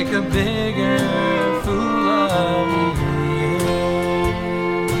make a bigger fool of you.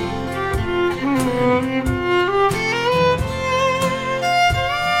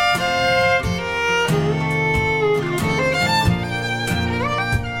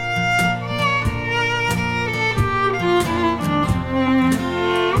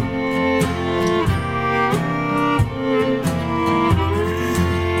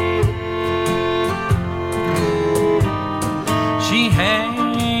 She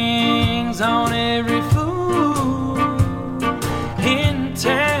hangs on every fool in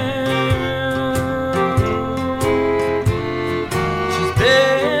town. She's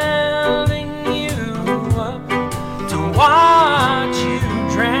building you up to watch you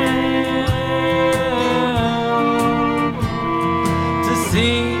drown. To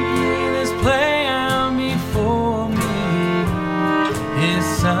see this play out before me is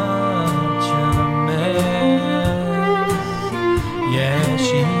such a mess. Yeah,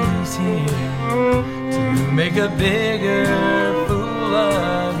 she's here to make a bigger fool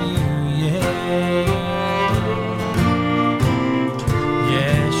of you. Yeah,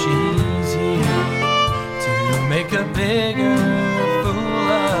 yeah, she's here to make a bigger fool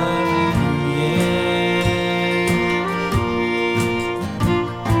of you.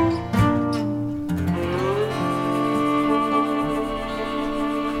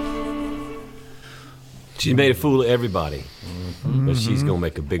 She made a fool of everybody, but she's gonna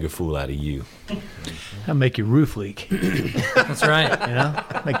make a bigger fool out of you. That'll make your roof leak. That's right. You know,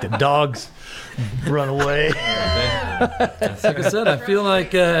 make the dogs run away. Like I said, I feel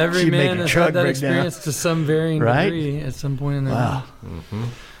like every She'd make man a has truck had that break down. experience to some varying Right? degree at some point in their Wow. life.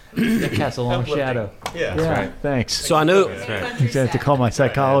 That casts a long shadow. Yeah, Yeah, that's right. thanks. So I know. That's right. You have to call my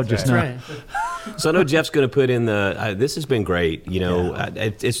psychologist now. Right. So I know Jeff's going to put in the. This has been great. You know,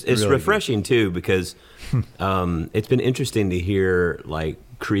 it's Really refreshing too because it's been interesting to hear like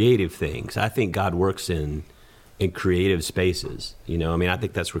creative things. I think God works in creative spaces. You know, I mean, I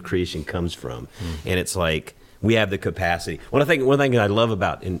think that's where creation comes from, and it's like we have the capacity. One thing that I love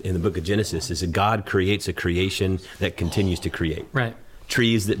about in the book of Genesis is that God creates a creation that continues to create. Right.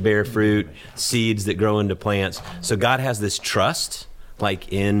 Trees that bear fruit, seeds that grow into plants. So God has this trust,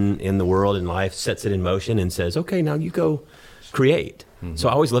 like in the world and life, sets it in motion and says, "Okay, now you go create." So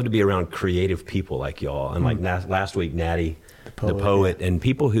I always love to be around creative people like y'all, and like last week, Natty, the poet, and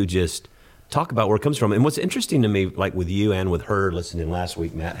people who just talk about where it comes from. And what's interesting to me, like with you and with her, listening last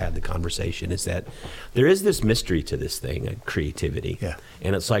week, Matt had the conversation, is that there is this mystery to this thing, creativity. Yeah.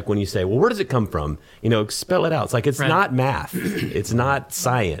 And it's like when you say, well, where does it come from? You know, spell it out. It's like it's not math. It's not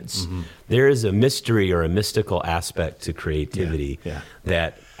science. There is a mystery or a mystical aspect to creativity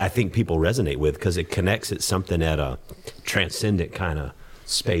that I think people resonate with because it connects at something at a transcendent kind of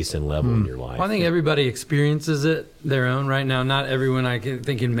space and level in your life. Well, I think everybody experiences it their own right now. Not everyone I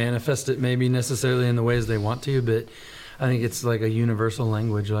think can manifest it maybe necessarily in the ways they want to, but I think it's like a universal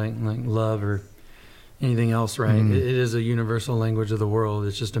language, like love or anything else, right? It is a universal language of the world.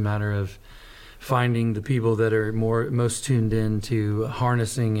 It's just a matter of finding the people that are most tuned in to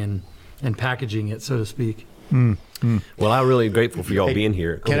harnessing and packaging it, so to speak. Well, I'm really grateful for y'all being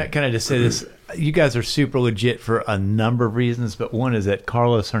here. Can I just say this? you guys are super legit for a number of reasons, but one is that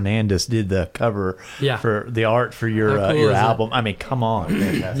Carlos Hernandez did the cover for the art for your album. I mean, come on.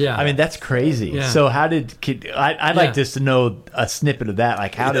 Yeah. I mean, that's crazy. Yeah. So how I'd like just to know a snippet of that.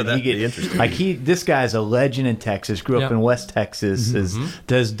 Like, how did he get interested? Like, this guy's a legend in Texas, grew up in West Texas,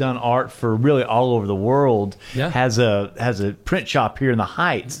 has done art for really all over the world, has a print shop here in the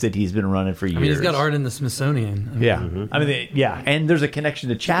Heights that he's been running for years. I mean, he's got art in the Smithsonian. I mean, and there's a connection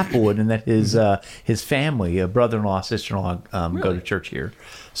to Chapelwood, and that his family, a brother-in-law, sister-in-law, go to church here.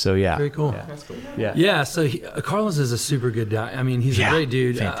 So very cool. That's cool. Yeah. So Carlos is a super good guy. I mean, he's a great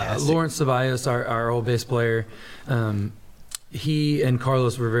dude. Lawrence Ceballos, our old bass player, he and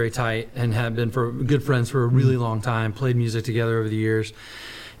Carlos were very tight and have been good friends for a really long time. Played music together over the years,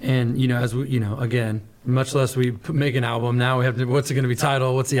 and as we, again, much less we make an album. Now we have to, what's it going to be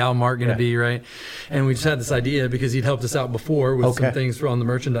titled? What's the album art going to be, right? And we just had this idea because he'd helped us out before with some things on the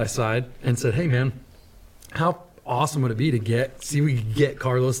merchandise side, and said, "Hey, man, how awesome would it be to we could get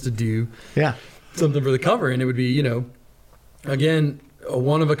Carlos to do something for the cover?" And it would be, again, a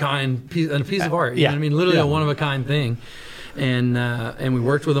one of a kind piece of art. You know what I mean? Literally a one of a kind thing. And we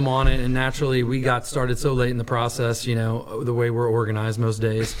worked with him on it, and naturally we got started so late in the process. The way we're organized most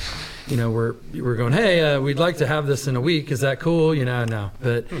days, we're going, hey, we'd like to have this in a week. Is that cool? No.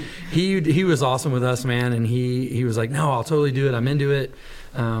 But he was awesome with us, man, and he was like, no, I'll totally do it. I'm into it.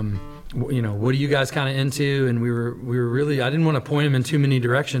 What are you guys kind of into? And we were really, I didn't want to point him in too many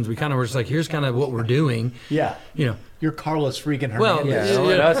directions. We kind of were just like, here's kind of what we're doing. Yeah. You're Carlos freaking Hernandez.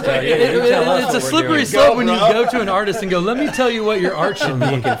 Well, it's a slippery slope when you go to an artist and go, let me tell you what your art should be.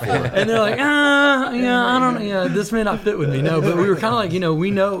 And they're like, I don't, this may not fit with me. No, but we were kind of like, we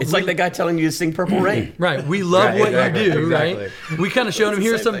know. It's like the guy telling you to sing Purple Rain. Right. We love what you do, right? We kind of showed him,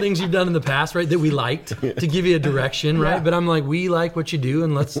 here's some things you've done in the past, right, that we liked to give you a direction, right? But I'm like, we like what you do,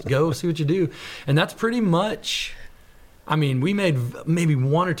 and let's go see what you do. And that's pretty much... I mean, we made maybe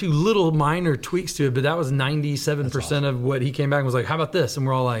one or two little minor tweaks to it, but that was 97% of what he came back and was like, how about this? And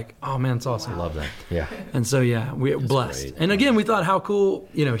we're all like, oh, man, it's awesome. I love that. Yeah. And so, we're blessed. Great. And again, we thought how cool,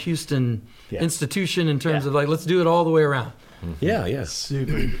 Houston institution in terms of like, let's do it all the way around. Yeah, yes.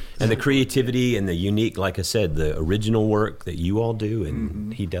 Super. And the creativity and the unique, like I said, the original work that you all do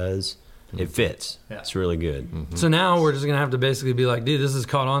and he does. It fits. Yeah. It's really good. Mm-hmm. So now we're just going to have to basically be like, dude, this has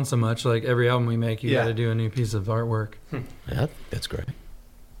caught on so much. Like every album we make, you got to do a new piece of artwork. Yeah, that's great.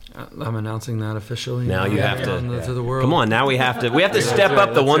 I'm announcing that officially. Now you have to the world. Come on, now we have to step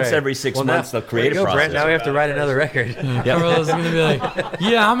up the once every 6 months the creative process. Brent, now we have to write another record. Carlos is going to be like,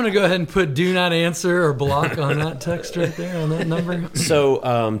 I'm going to go ahead and put do not answer or block on that text right there on that number.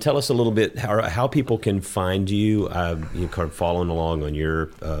 So tell us a little bit how people can find you. You're kind of following along on your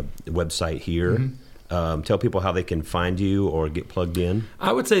website here. Mm-hmm. Tell people how they can find you or get plugged in.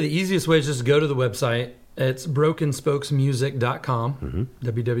 I would say the easiest way is just to go to the website. It's brokenspokesmusic.com,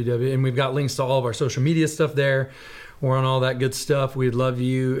 www. And we've got links to all of our social media stuff there. We're on all that good stuff. We'd love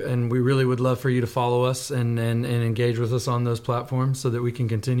you, and we really would love for you to follow us and engage with us on those platforms so that we can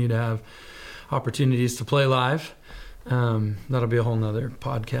continue to have opportunities to play live. That'll be a whole nother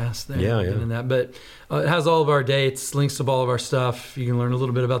podcast there. Yeah. That. But it has all of our dates, links to all of our stuff. You can learn a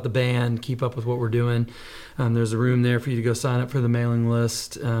little bit about the band, keep up with what we're doing. There's a room there for you to go sign up for the mailing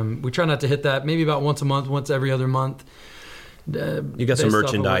list. We try not to hit that, maybe about once a month, once every other month. You got some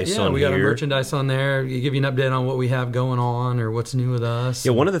merchandise on here. Yeah, we got our merchandise on there. You give you an update on what we have going on or what's new with us.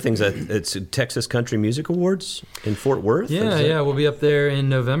 Yeah, one of the things it's Texas Country Music Awards in Fort Worth. We'll be up there in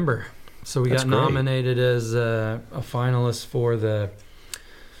November. So we got nominated as a finalist for the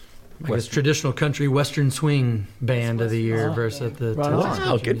traditional country western swing band of the year versus the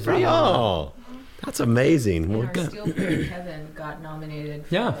Wow, good for y'all. That's amazing. And our steel player Kevin got nominated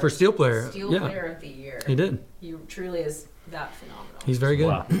for steel player. Steel player of the year. He did. He truly is that phenomenal. He's very good.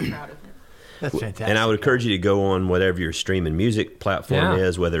 Wow. I'm proud of him. That's fantastic. And I would encourage you to go on whatever your streaming music platform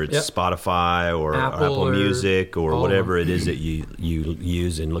is, whether it's Spotify or Apple Music or whatever it is that you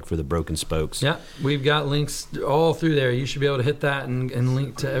use, and look for the Broken Spokes. Yeah, we've got links all through there. You should be able to hit that and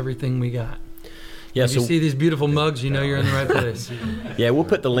link to everything we got. Yeah, if you see these beautiful mugs, you know you're in the right place. Yeah, we'll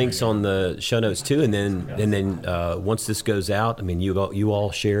put the links on the show notes too, and then once this goes out, I mean, you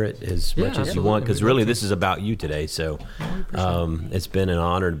all share it as much as you want, because really this is about you today. So it's been an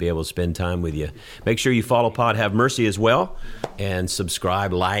honor to be able to spend time with you. Make sure you follow Pod Have Mercy as well, and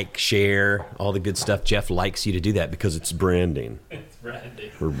subscribe, like, share, all the good stuff. Jeff likes you to do that because it's branding.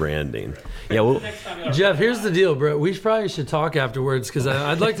 We're branding. Yeah, well, Jeff, here's the deal, bro. We probably should talk afterwards because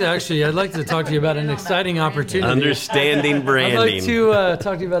I'd like to talk to you about an exciting opportunity. Understanding branding. I'd like to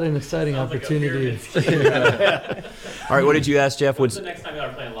talk to you about an exciting opportunity. All right, what did you ask, Jeff? What's the next time you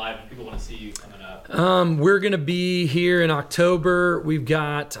are playing live and people want to see you coming up? We're going to be here in October.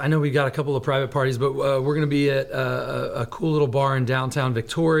 I know we've got a couple of private parties, but we're going to be at a cool little bar in downtown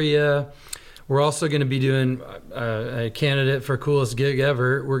Victoria. We're also going to be doing a candidate for coolest gig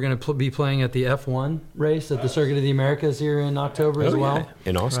ever. We're going to be playing at the F1 race at the Circuit of the Americas here in October as well.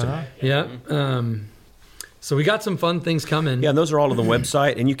 In Austin. Yeah. So we got some fun things coming. Yeah, and those are all on the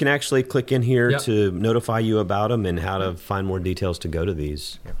website, and you can actually click in here to notify you about them and how to find more details to go to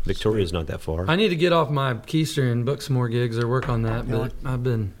these. Victoria's not that far. I need to get off my keister and book some more gigs or work on that, but I've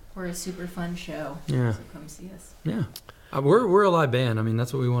been... We're a super fun show. Yeah. So come see us. Yeah. We're a live band. I mean,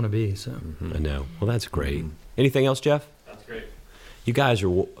 that's what we want to be. So I know. Well, that's great. Anything else, Jeff? That's great. You guys are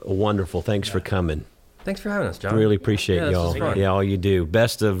wonderful. Thanks for coming. Thanks for having us, John. Really appreciate y'all. Yeah, all you do.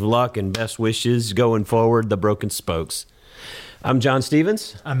 Best of luck and best wishes going forward. The Broken Spokes. I'm John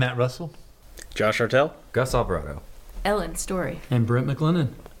Stevens. I'm Matt Russell. Josh Hartel. Gus Alvarado. Ellen Story. And Brent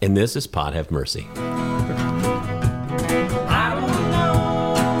McLennan. And this is Pod Have Mercy.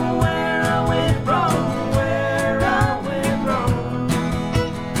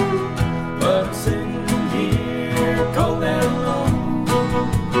 Say